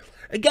story.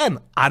 Again,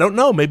 I don't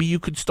know. Maybe you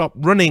could stop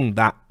running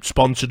that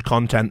sponsored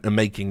content and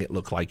making it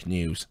look like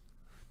news.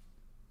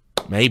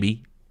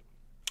 Maybe.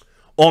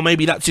 Or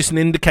maybe that's just an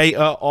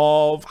indicator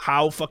of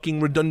how fucking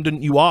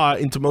redundant you are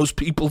into most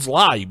people's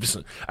lives.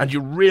 And you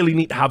really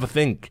need to have a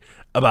think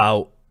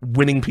about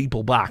winning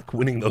people back,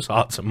 winning those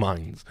hearts and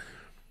minds.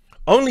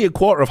 Only a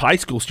quarter of high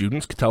school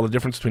students could tell the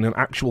difference between an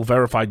actual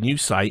verified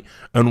news site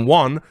and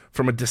one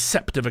from a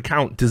deceptive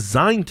account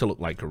designed to look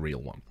like a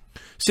real one.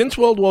 Since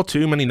World War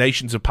II, many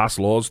nations have passed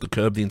laws to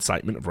curb the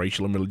incitement of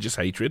racial and religious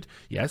hatred.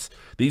 Yes,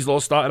 these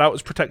laws started out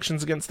as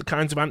protections against the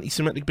kinds of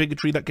anti-Semitic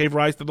bigotry that gave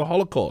rise to the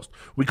Holocaust.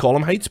 We call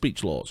them hate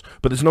speech laws,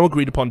 but there's no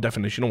agreed-upon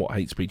definition of what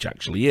hate speech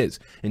actually is.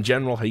 In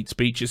general, hate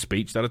speech is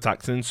speech that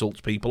attacks and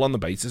insults people on the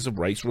basis of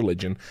race,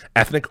 religion,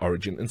 ethnic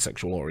origin, and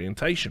sexual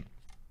orientation.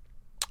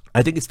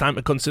 I think it's time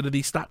to consider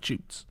these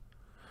statutes.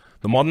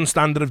 The modern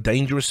standard of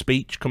dangerous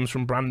speech comes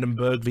from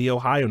Brandenburg v.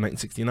 Ohio,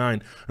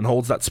 1969, and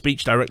holds that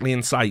speech directly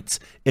incites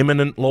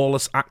imminent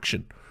lawless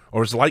action,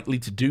 or is likely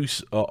to do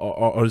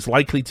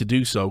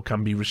so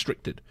can be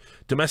restricted.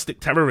 Domestic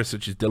terrorists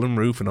such as Dylan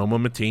Roof and Omar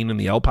Mateen and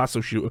the El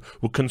Paso shooter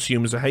were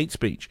consumed as a hate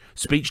speech.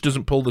 Speech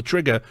doesn't pull the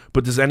trigger,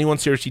 but does anyone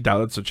seriously doubt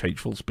that such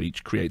hateful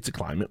speech creates a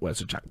climate where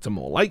such acts are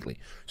more likely?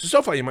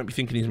 So far you might be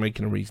thinking he's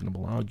making a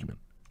reasonable argument.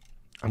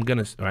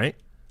 Right?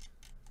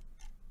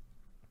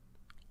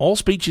 All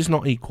speech is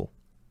not equal.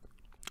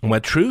 And where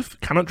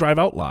truth cannot drive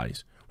out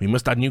lies, we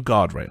must add new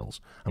guardrails.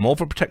 I'm all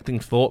for protecting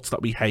thoughts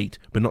that we hate,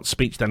 but not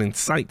speech that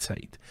incites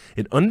hate.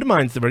 It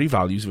undermines the very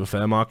values of a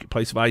fair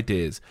marketplace of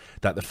ideas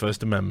that the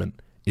First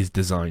Amendment is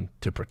designed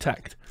to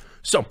protect.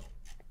 So,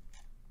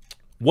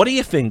 What do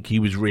you think he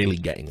was really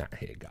getting at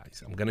here,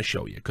 guys? I'm going to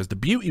show you, because the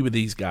beauty with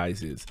these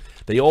guys is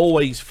they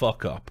always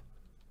fuck up.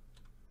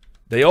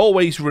 They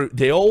always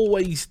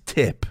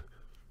tip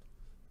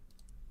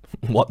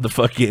what the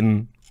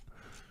fucking...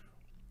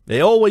 They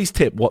always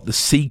tip what the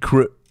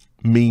secret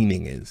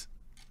meaning is.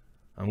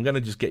 I'm going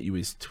to just get you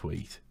his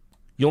tweet.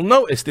 You'll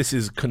notice this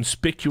is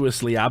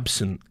conspicuously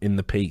absent in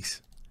the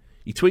piece.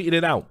 He tweeted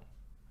it out.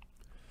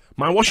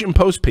 My Washington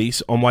Post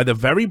piece on why the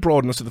very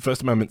broadness of the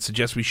First Amendment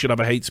suggests we should have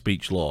a hate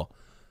speech law.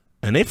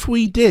 And if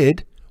we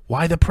did,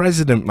 why the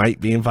president might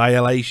be in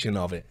violation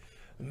of it.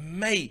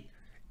 Mate,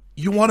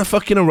 you want to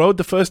fucking erode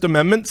the First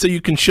Amendment so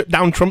you can shut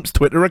down Trump's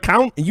Twitter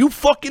account? Are you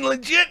fucking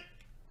legit?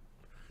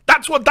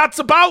 That's what that's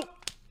about.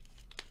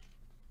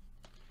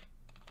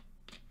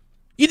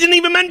 You didn't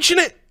even mention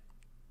it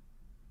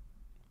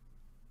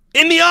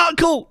in the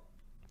article,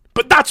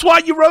 but that's why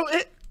you wrote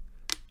it.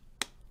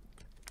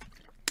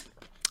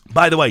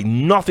 By the way,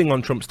 nothing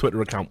on Trump's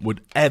Twitter account would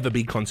ever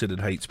be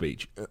considered hate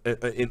speech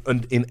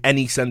in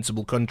any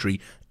sensible country,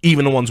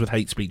 even the ones with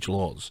hate speech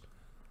laws.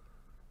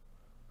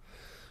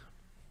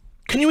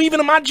 Can you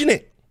even imagine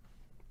it?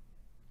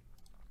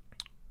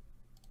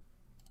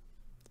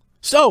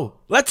 So,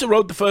 let's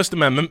erode the First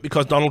Amendment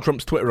because Donald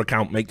Trump's Twitter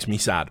account makes me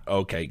sad.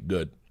 Okay,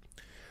 good.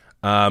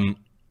 And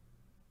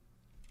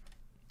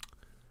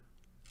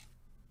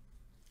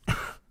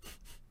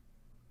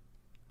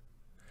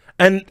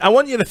I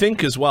want you to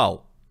think as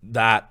well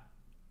that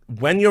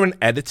when you're an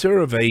editor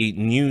of a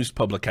news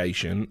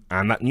publication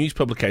and that news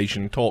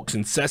publication talks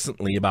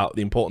incessantly about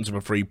the importance of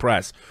a free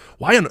press,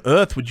 why on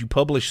earth would you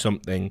publish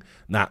something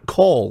that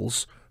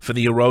calls for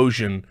the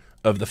erosion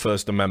of the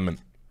First Amendment?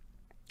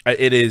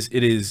 It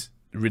is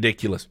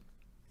ridiculous.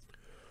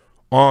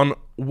 On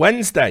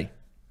Wednesday,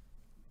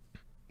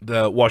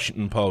 the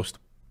Washington Post,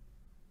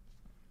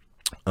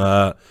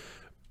 they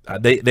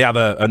have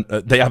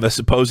a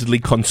supposedly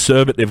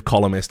conservative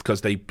columnist because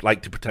they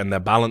like to pretend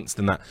they're balanced,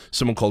 and that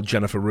someone called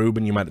Jennifer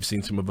Rubin, you might have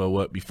seen some of her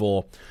work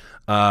before.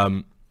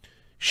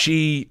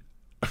 She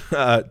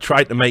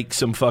tried to make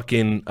some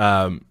fucking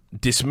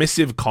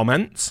dismissive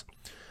comments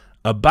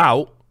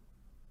about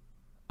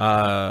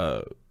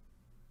Donald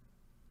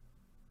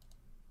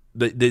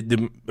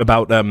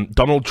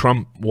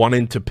Trump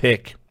wanting to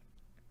pick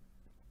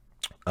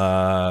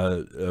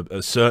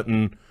a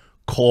certain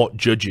court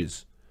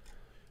judges,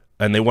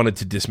 and they wanted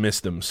to dismiss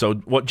them. So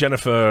what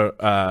Jennifer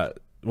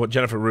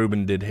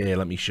Rubin did here,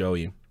 let me show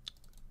you.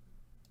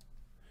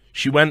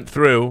 She went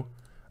through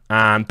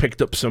and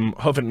picked up some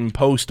Huffington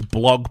Post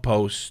blog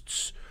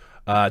posts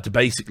to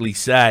basically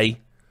say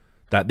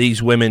that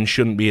these women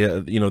shouldn't be,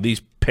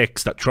 these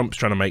picks that Trump's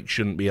trying to make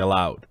shouldn't be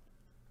allowed.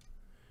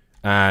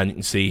 And you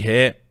can see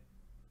here,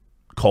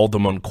 called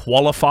them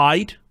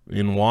unqualified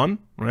in one,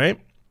 right?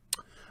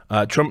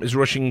 Trump is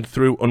rushing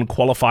through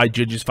unqualified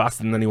judges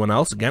faster than anyone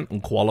else. Again,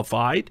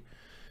 unqualified.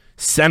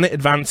 Senate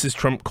advances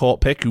Trump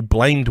court pick who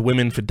blamed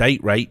women for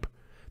date rape.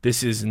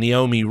 This is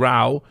Naomi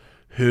Rao,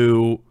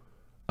 who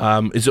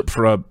is up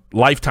for a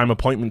lifetime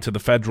appointment to the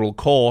federal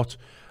court,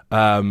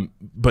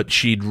 but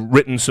she'd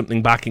written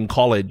something back in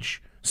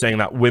college saying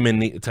that women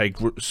need to take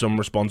some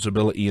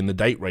responsibility in the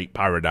date rape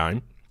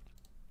paradigm.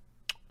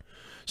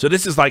 So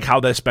this is like how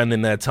they're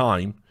spending their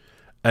time.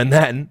 And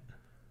then,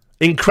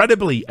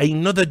 incredibly,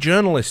 another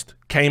journalist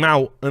came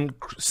out and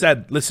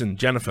said, listen,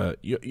 Jennifer,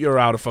 you're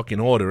out of fucking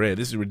order here.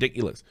 This is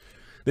ridiculous.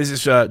 This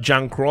is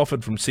Jan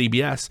Crawford from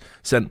CBS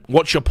said,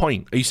 what's your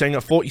point? Are you saying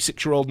a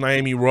 46-year-old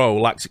Naomi Rowe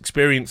lacks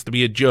experience to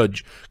be a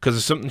judge because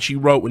of something she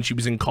wrote when she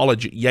was in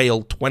college at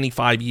Yale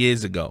 25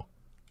 years ago?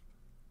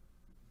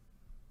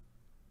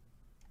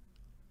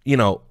 You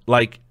know,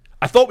 like,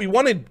 I thought we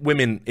wanted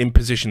women in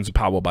positions of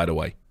power, by the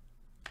way.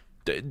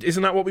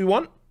 Isn't that what we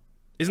want?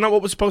 Isn't that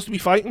what we're supposed to be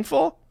fighting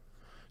for?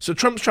 So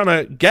Trump's trying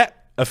to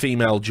get a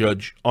female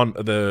judge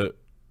onto the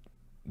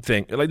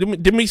thing. Like,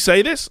 didn't we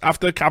say this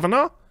after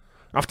Kavanaugh?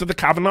 After the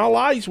Kavanaugh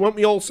lies, weren't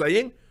we all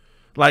saying,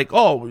 like,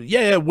 oh,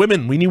 yeah,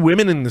 women, we need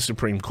women in the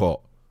Supreme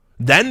Court.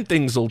 Then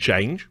things will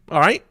change. All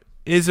right,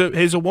 here's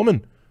a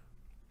woman.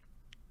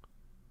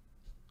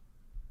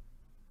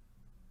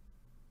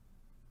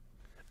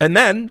 And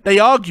then they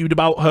argued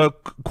about her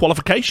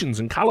qualifications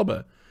and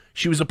caliber.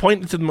 She was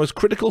appointed to the most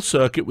critical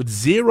circuit with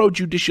zero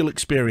judicial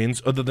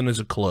experience other than as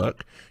a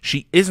clerk.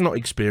 She is not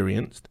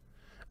experienced.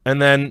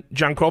 And then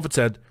Jan Crawford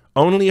said,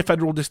 only a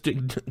federal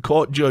district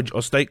court judge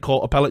or state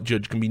court appellate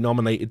judge can be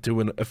nominated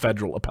to a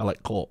federal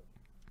appellate court.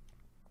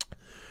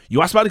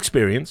 You asked about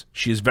experience.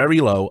 She is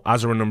very low,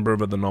 as are a number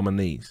of other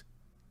nominees.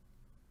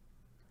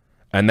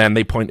 And then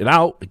they pointed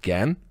out,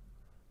 again,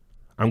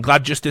 I'm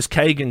glad Justice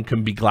Kagan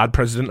can be glad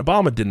President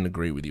Obama didn't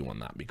agree with you on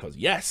that. Because,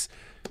 yes,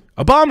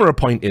 Obama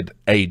appointed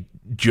a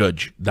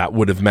judge that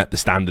would have met the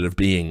standard of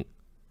being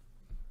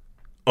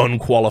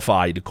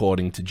unqualified,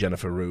 according to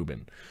Jennifer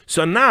Rubin.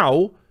 So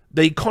now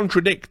they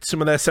contradict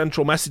some of their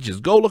central messages.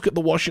 Go look at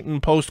the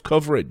Washington Post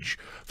coverage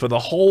for the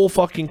whole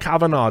fucking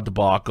Kavanaugh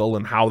debacle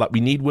and how that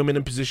we need women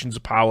in positions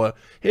of power.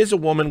 Here's a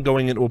woman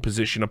going into a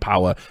position of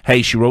power.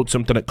 Hey, she wrote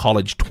something at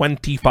college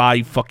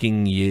 25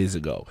 fucking years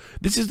ago.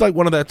 This is like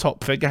one of their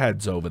top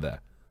figureheads over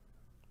there.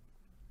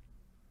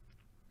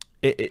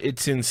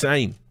 It's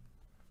insane.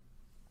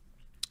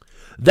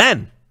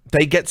 Then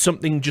they get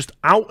something just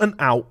out and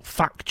out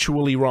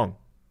factually wrong.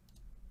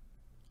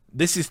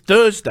 This is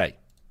Thursday.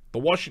 The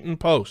Washington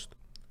Post.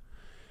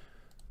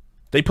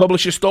 They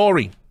publish a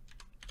story.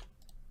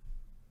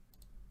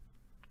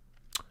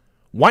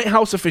 White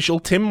House official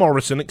Tim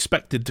Morrison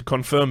expected to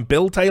confirm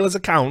Bill Taylor's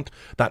account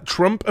that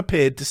Trump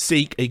appeared to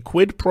seek a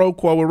quid pro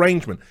quo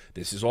arrangement.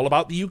 This is all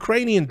about the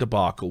Ukrainian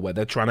debacle, where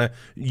they're trying to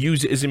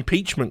use it as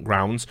impeachment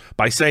grounds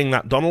by saying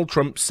that Donald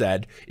Trump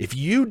said, if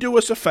you do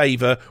us a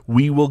favor,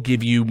 we will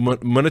give you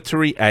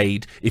monetary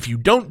aid. If you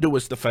don't do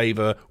us the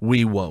favor,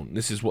 we won't.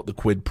 This is what the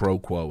quid pro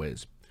quo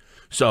is.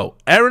 So,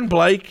 Aaron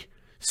Blake,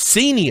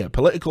 senior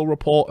political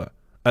reporter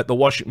at the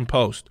Washington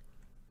Post,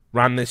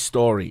 ran this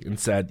story and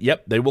said,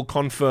 yep, they will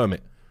confirm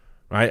it.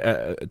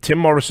 Right? Tim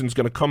Morrison's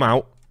going to come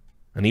out,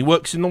 and he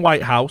works in the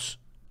White House,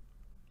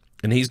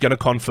 and he's going to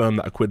confirm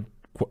that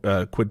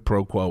a quid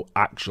pro quo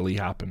actually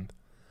happened.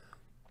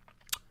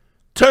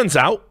 Turns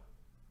out,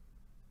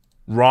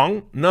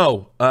 wrong.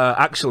 No,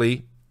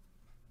 actually,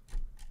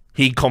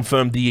 he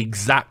confirmed the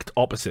exact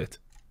opposite.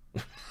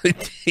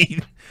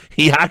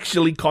 He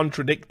actually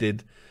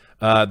contradicted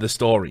the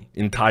story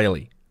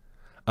entirely.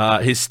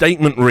 His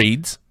statement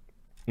reads,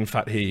 in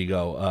fact, here you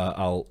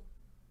go.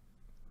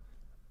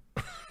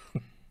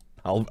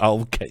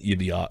 I'll get you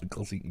the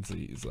article so you can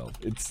see it yourself.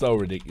 It's so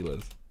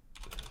ridiculous.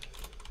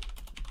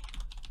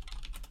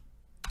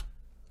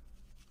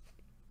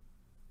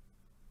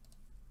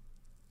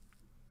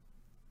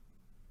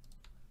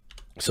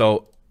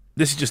 So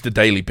this is just a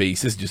daily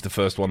piece. This is just the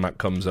first one that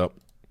comes up.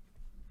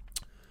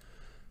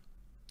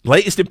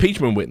 Latest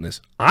impeachment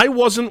witness. I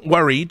wasn't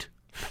worried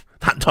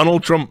that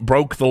Donald Trump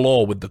broke the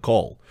law with the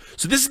call.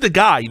 So this is the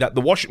guy that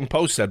the Washington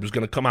Post said was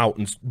going to come out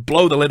and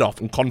blow the lid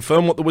off and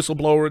confirm what the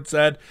whistleblower had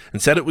said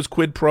and said it was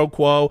quid pro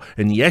quo,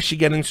 and yes, you're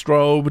getting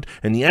strobed,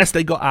 and yes,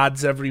 they got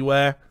ads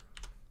everywhere.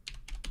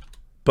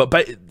 But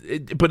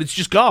it's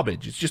just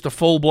garbage. It's just a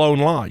full-blown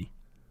lie.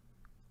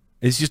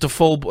 It's just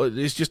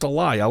a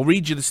lie. I'll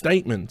read you the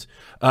statement.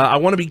 I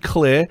want to be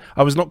clear.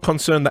 I was not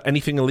concerned that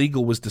anything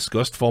illegal was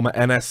discussed. Former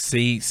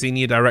NSC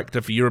Senior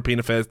Director for European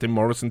Affairs Tim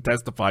Morrison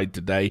testified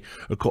today,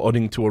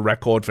 according to a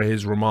record for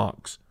his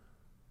remarks.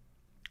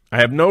 I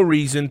have no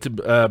reason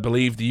to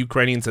believe the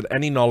Ukrainians had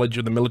any knowledge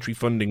of the military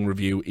funding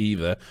review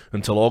either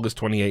until August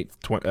 28th,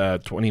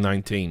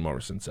 2019,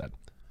 Morrison said.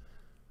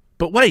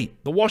 But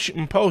wait, the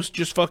Washington Post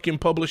just fucking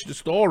published a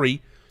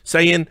story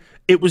saying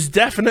it was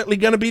definitely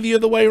going to be the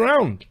other way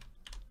around.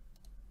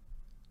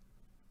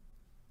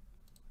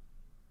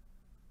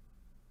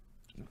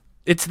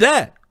 It's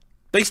there.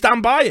 They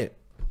stand by it.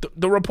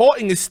 The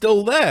reporting is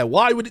still there.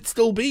 Why would it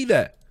still be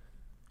there?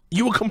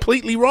 You were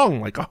completely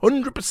wrong, like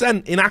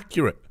 100%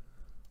 inaccurate.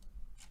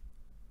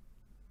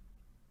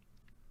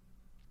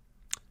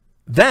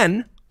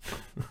 Then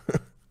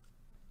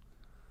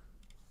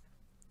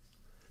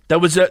there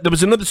was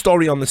another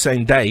story on the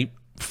same day,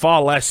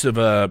 far less of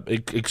a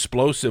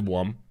explosive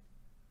one.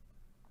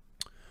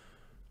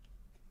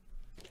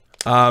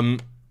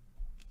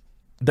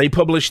 They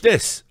published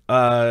this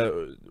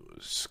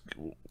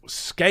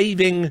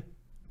scathing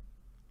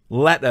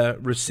letter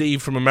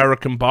received from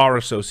American Bar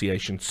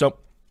Association. So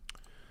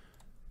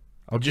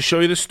I'll just show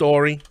you the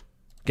story.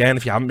 Again,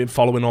 if you haven't been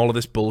following all of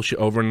this bullshit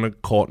over in the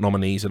court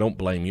nominees, I don't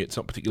blame you. It's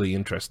not particularly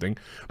interesting.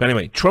 But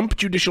anyway, Trump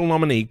judicial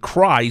nominee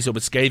cries over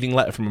scathing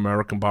letter from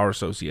American Bar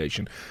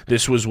Association.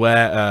 This was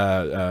where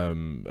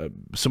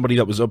somebody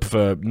that was up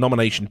for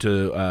nomination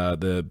to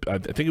I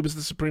think it was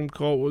the Supreme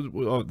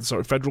Court,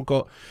 federal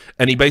court,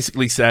 and he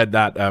basically said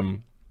that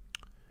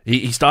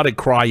he started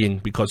crying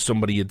because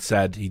somebody had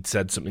said he'd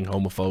said something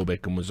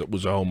homophobic and was a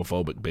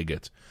homophobic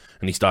bigot,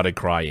 and he started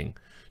crying.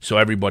 So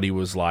everybody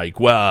was like,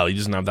 well, he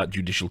doesn't have that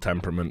judicial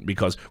temperament,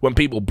 because when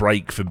people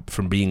break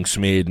from being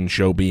smeared and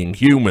show being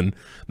human,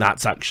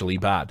 that's actually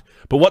bad.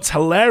 But what's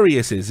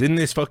hilarious is, in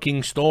this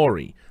fucking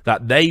story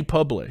that they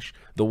publish,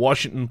 the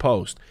Washington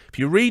Post, if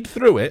you read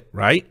through it,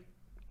 right,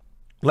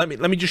 let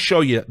me just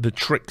show you the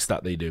tricks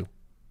that they do.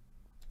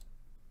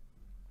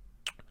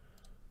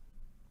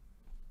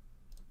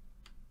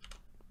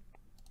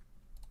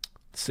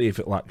 Let's see if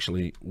it'll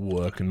actually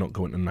work and not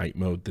go into night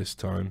mode this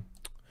time.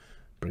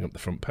 Bring up the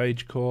front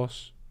page, of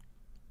course.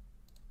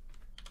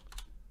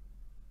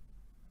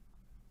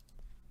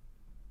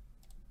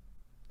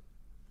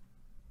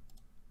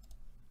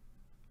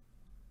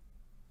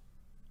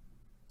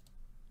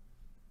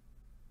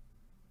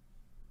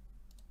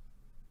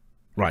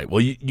 Right,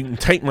 well, you can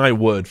take my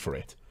word for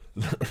it,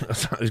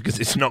 because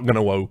it's not going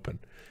to open.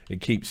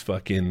 It keeps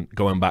fucking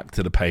going back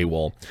to the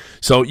paywall.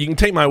 So you can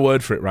take my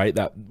word for it, right,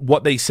 that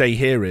what they say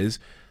here is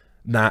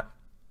that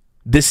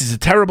This is a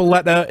terrible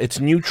letter. It's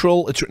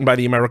neutral. It's written by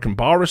the American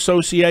Bar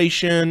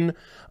Association,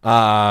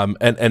 and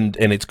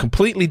it's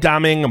completely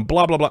damning and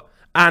blah, blah, blah.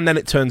 And then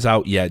it turns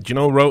out, yeah, do you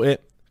know who wrote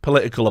it?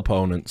 Political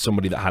opponent,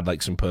 somebody that had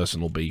like some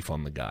personal beef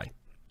on the guy.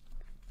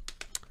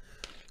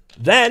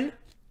 Then,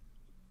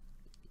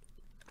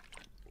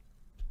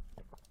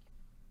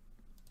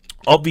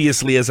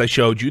 obviously, as I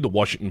showed you, the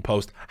Washington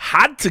Post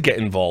had to get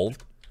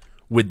involved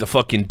with the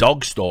fucking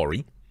dog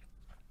story.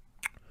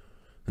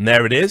 And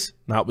there it is.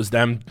 That was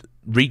them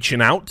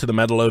reaching out to the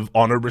Medal of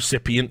Honor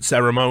recipient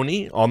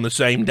ceremony on the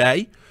same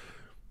day,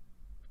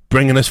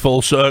 bringing us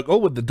full circle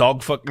with the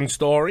dog fucking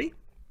story.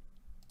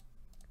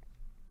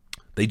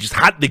 They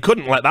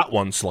couldn't let that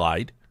one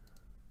slide.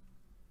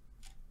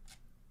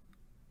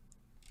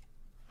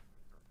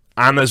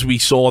 And as we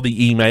saw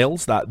the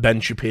emails that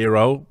Ben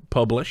Shapiro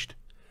published,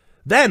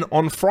 then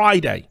on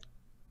Friday,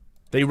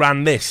 they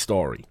ran this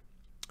story.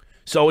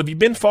 So if you've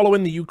been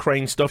following the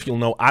Ukraine stuff, you'll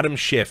know Adam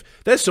Schiff.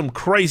 There's some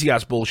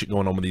crazy-ass bullshit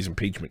going on with these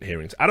impeachment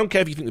hearings. I don't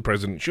care if you think the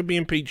president should be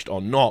impeached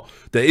or not.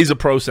 There is a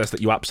process that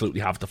you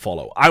absolutely have to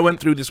follow. I went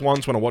through this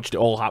once when I watched it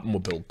all happen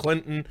with Bill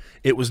Clinton.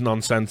 It was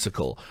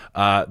nonsensical.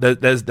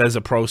 There's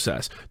a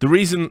process.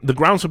 The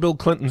grounds for Bill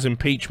Clinton's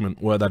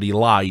impeachment were that he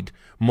lied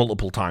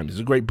multiple times. There's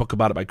a great book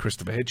about it by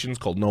Christopher Hitchens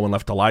called No One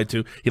Left to Lie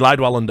To. He lied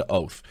while under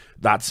oath.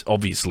 That's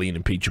obviously an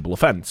impeachable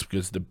offense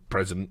because the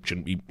president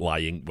shouldn't be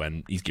lying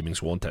when he's giving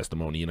sworn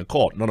testimony in a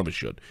court. None of us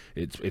should.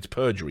 It's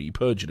perjury. He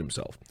perjured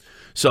himself.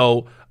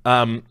 So,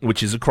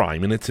 which is a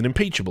crime, and it's an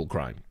impeachable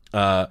crime.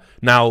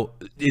 Now,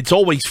 it's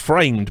always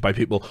framed by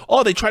people,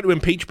 they tried to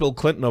impeach Bill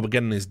Clinton over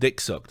getting his dick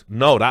sucked.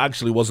 No, that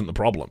actually wasn't the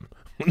problem.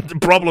 The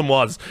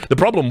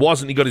problem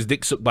wasn't he got his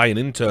dick sucked by an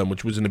intern,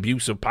 which was an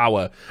abuse of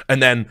power,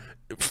 and then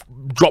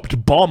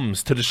dropped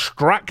bombs to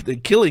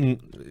killing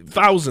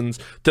thousands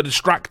to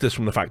distract us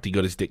from the fact he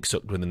got his dick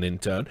sucked with an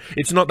intern.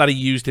 It's not that he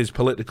used his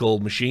political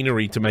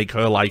machinery to make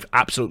her life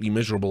absolutely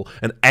miserable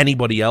and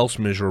anybody else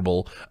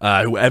miserable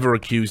who ever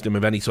accused him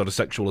of any sort of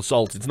sexual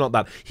assault. It's not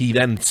that he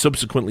then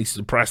subsequently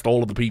suppressed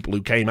all of the people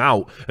who came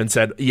out and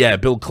said, yeah,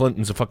 Bill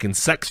Clinton's a fucking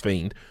sex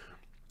fiend.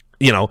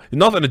 You know,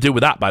 nothing to do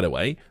with that, by the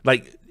way.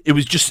 Like, it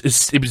was just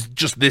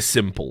this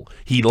simple.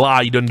 He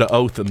lied under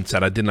oath and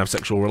said I didn't have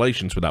sexual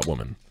relations with that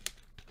woman.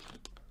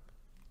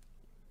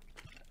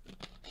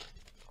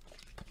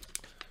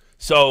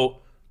 So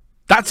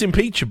that's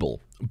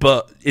impeachable,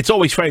 but it's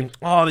always framed,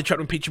 they tried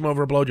to impeach him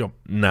over a blowjob.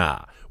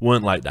 Nah,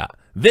 weren't like that.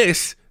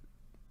 This,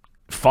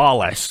 far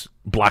less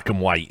black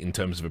and white in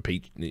terms of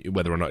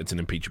whether or not it's an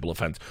impeachable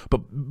offense.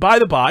 But by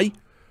the by,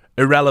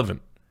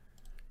 irrelevant.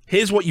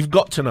 Here's what you've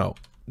got to know.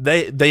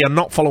 They are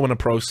not following a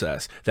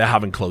process. They're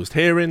having closed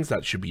hearings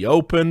that should be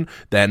open.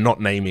 They're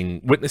not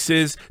naming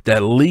witnesses.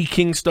 They're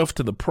leaking stuff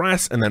to the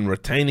press and then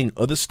retaining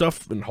other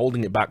stuff and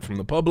holding it back from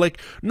the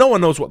public. No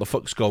one knows what the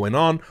fuck's going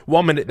on.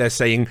 1 minute they're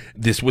saying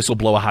this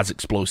whistleblower has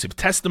explosive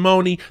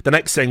testimony. The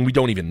next saying we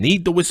don't even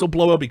need the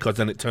whistleblower because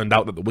then it turned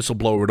out that the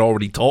whistleblower had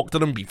already talked to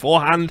them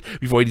beforehand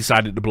before he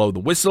decided to blow the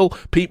whistle.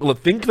 People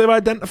think they've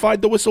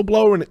identified the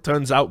whistleblower and it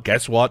turns out,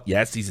 guess what?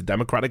 Yes, he's a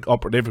Democratic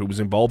operative who was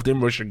involved in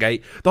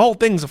Russiagate. The whole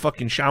thing's a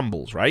fucking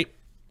shambles, right?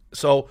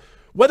 So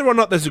whether or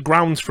not there's a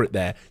grounds for it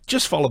there,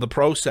 just follow the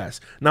process.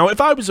 Now, if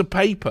I was a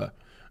paper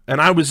and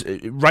I was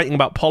writing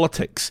about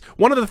politics,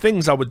 one of the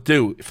things I would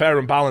do, fair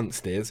and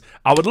balanced, is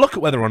I would look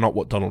at whether or not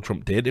what Donald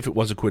Trump did, if it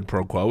was a quid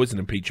pro quo, is an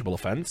impeachable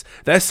offense.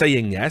 They're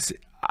saying yes.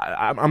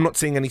 I'm not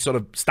seeing any sort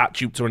of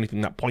statutes or anything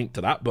that point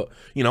to that, but,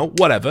 you know,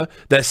 whatever.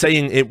 They're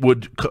saying it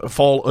would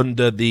fall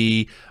under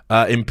the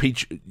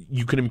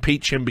you can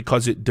impeach him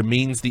because it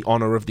demeans the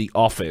honor of the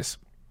office.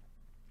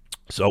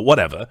 So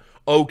whatever,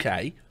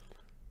 okay.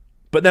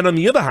 But then on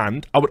the other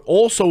hand, I would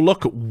also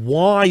look at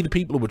why the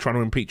people who were trying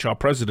to impeach our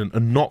president are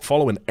not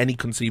following any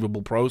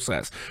conceivable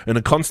process and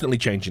are constantly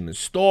changing the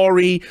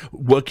story,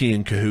 working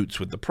in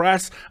cahoots with the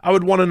press. I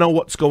would want to know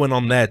what's going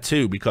on there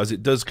too, because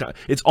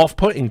it's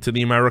off-putting to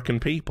the American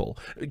people.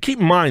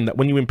 Keep in mind that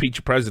when you impeach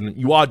a president,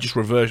 you are just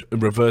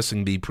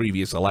reversing the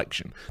previous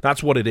election.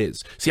 That's what it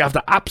is. So you have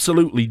to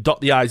absolutely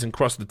dot the I's and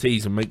cross the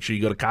T's and make sure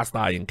you got a cast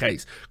eye in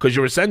case, because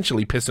you're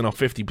essentially pissing off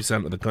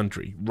 50% of the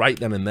country right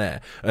then and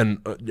there, and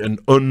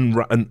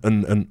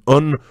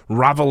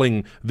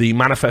unraveling the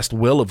manifest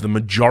will of the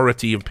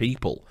majority of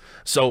people.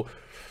 So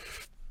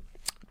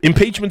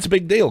impeachment's a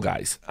big deal,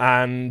 guys,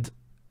 and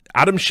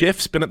Adam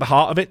Schiff's been at the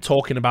heart of it,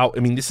 talking about,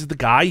 this is the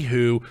guy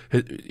who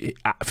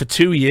for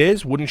 2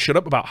 years wouldn't shut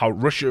up about how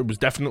Russia was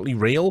definitely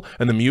real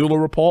and the Mueller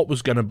report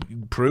was going to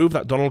prove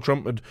that Donald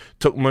Trump had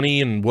took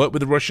money and worked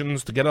with the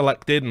Russians to get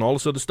elected and all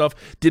this other stuff.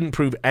 Didn't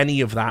prove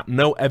any of that.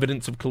 No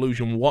evidence of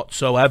collusion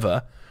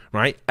whatsoever.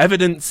 Right?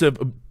 Evidence of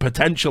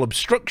potential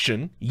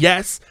obstruction,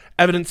 yes.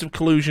 Evidence of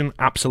collusion,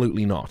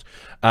 absolutely not.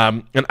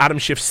 And Adam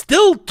Schiff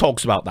still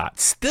talks about that,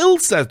 still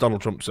says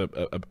Donald Trump's a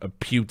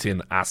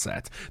Putin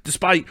asset,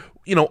 despite,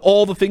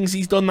 all the things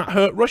he's done that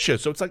hurt Russia.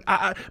 So it's like,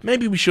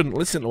 maybe we shouldn't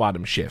listen to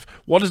Adam Schiff.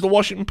 What does the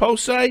Washington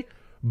Post say?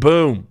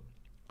 Boom.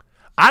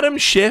 Adam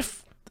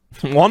Schiff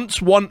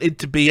once wanted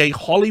to be a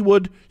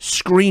Hollywood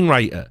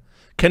screenwriter.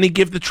 Can he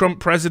give the Trump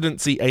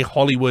presidency a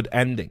Hollywood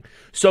ending?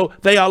 So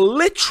they are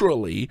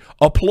literally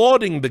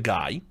applauding the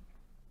guy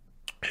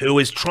who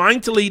is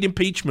trying to lead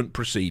impeachment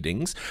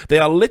proceedings. They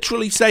are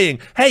literally saying,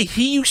 hey,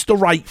 he used to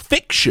write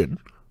fiction,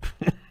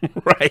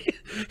 right?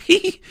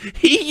 He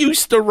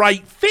used to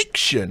write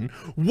fiction.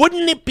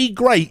 Wouldn't it be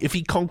great if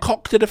he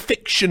concocted a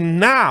fiction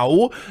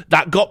now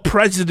that got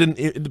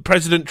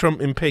President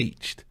Trump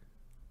impeached?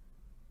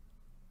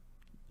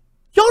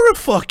 You're a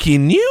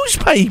fucking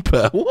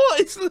newspaper. What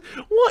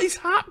is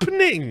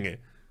happening?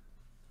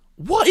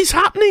 What is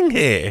happening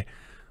here?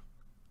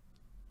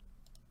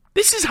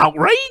 This is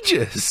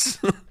outrageous.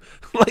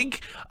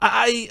 Like,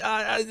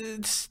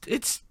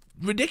 it's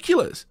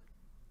ridiculous.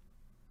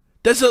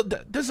 There's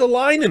a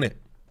line in it.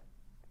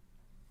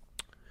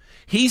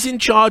 He's in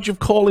charge of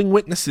calling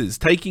witnesses,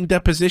 taking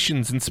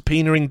depositions, and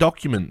subpoenaing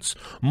documents.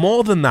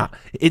 More than that,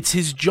 it's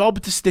his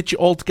job to stitch it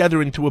all together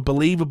into a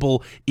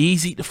believable,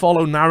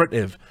 easy-to-follow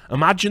narrative.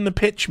 Imagine the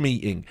pitch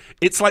meeting.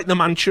 It's like the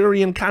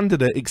Manchurian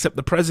Candidate, except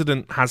the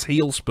president has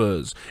heel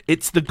spurs.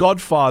 It's The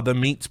Godfather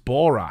meets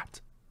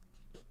Borat.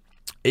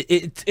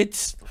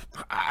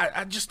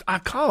 I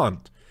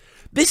can't.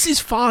 This is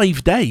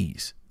 5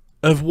 days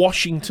of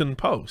Washington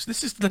Post.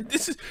 This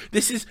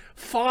is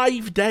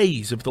 5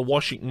 days of the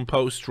Washington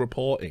Post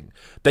reporting.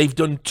 They've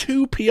done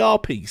 2 PR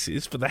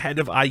pieces for the head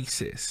of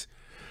ISIS.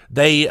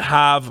 They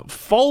have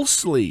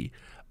falsely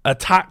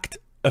attacked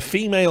a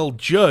female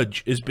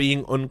judge as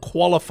being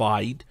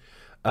unqualified,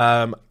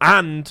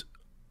 and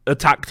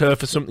attacked her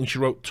for something she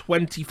wrote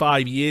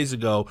 25 years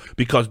ago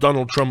because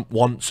Donald Trump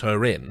wants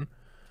her in.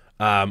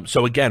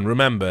 So again,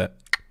 remember,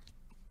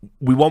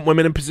 we want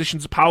women in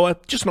positions of power,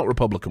 just not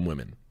Republican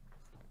women.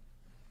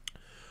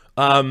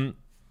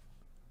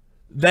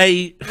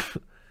 They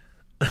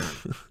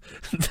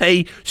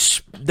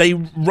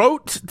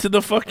wrote to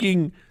the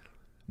fucking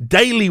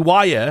Daily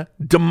Wire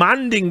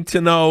demanding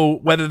to know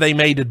whether they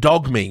made a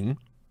dog meme,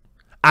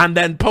 and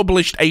then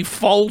published a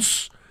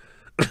false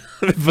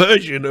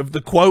version of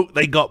the quote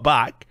they got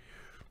back.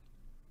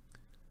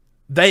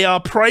 They are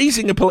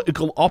praising a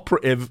political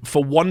operative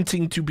for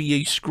wanting to be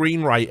a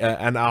screenwriter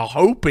and are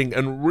hoping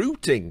and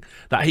rooting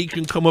that he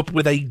can come up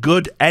with a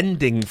good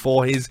ending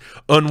for his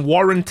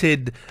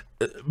unwarranted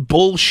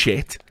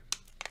bullshit.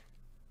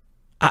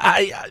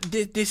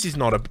 This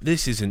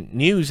isn't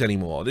news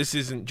anymore. This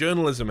isn't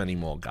journalism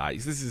anymore,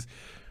 guys.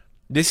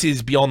 This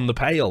is beyond the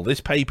pale. This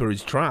paper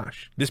is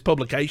trash. This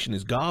publication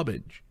is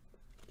garbage.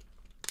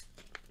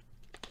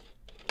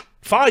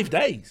 5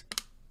 days.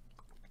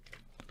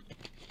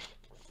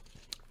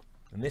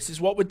 And this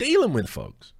is what we're dealing with, folks.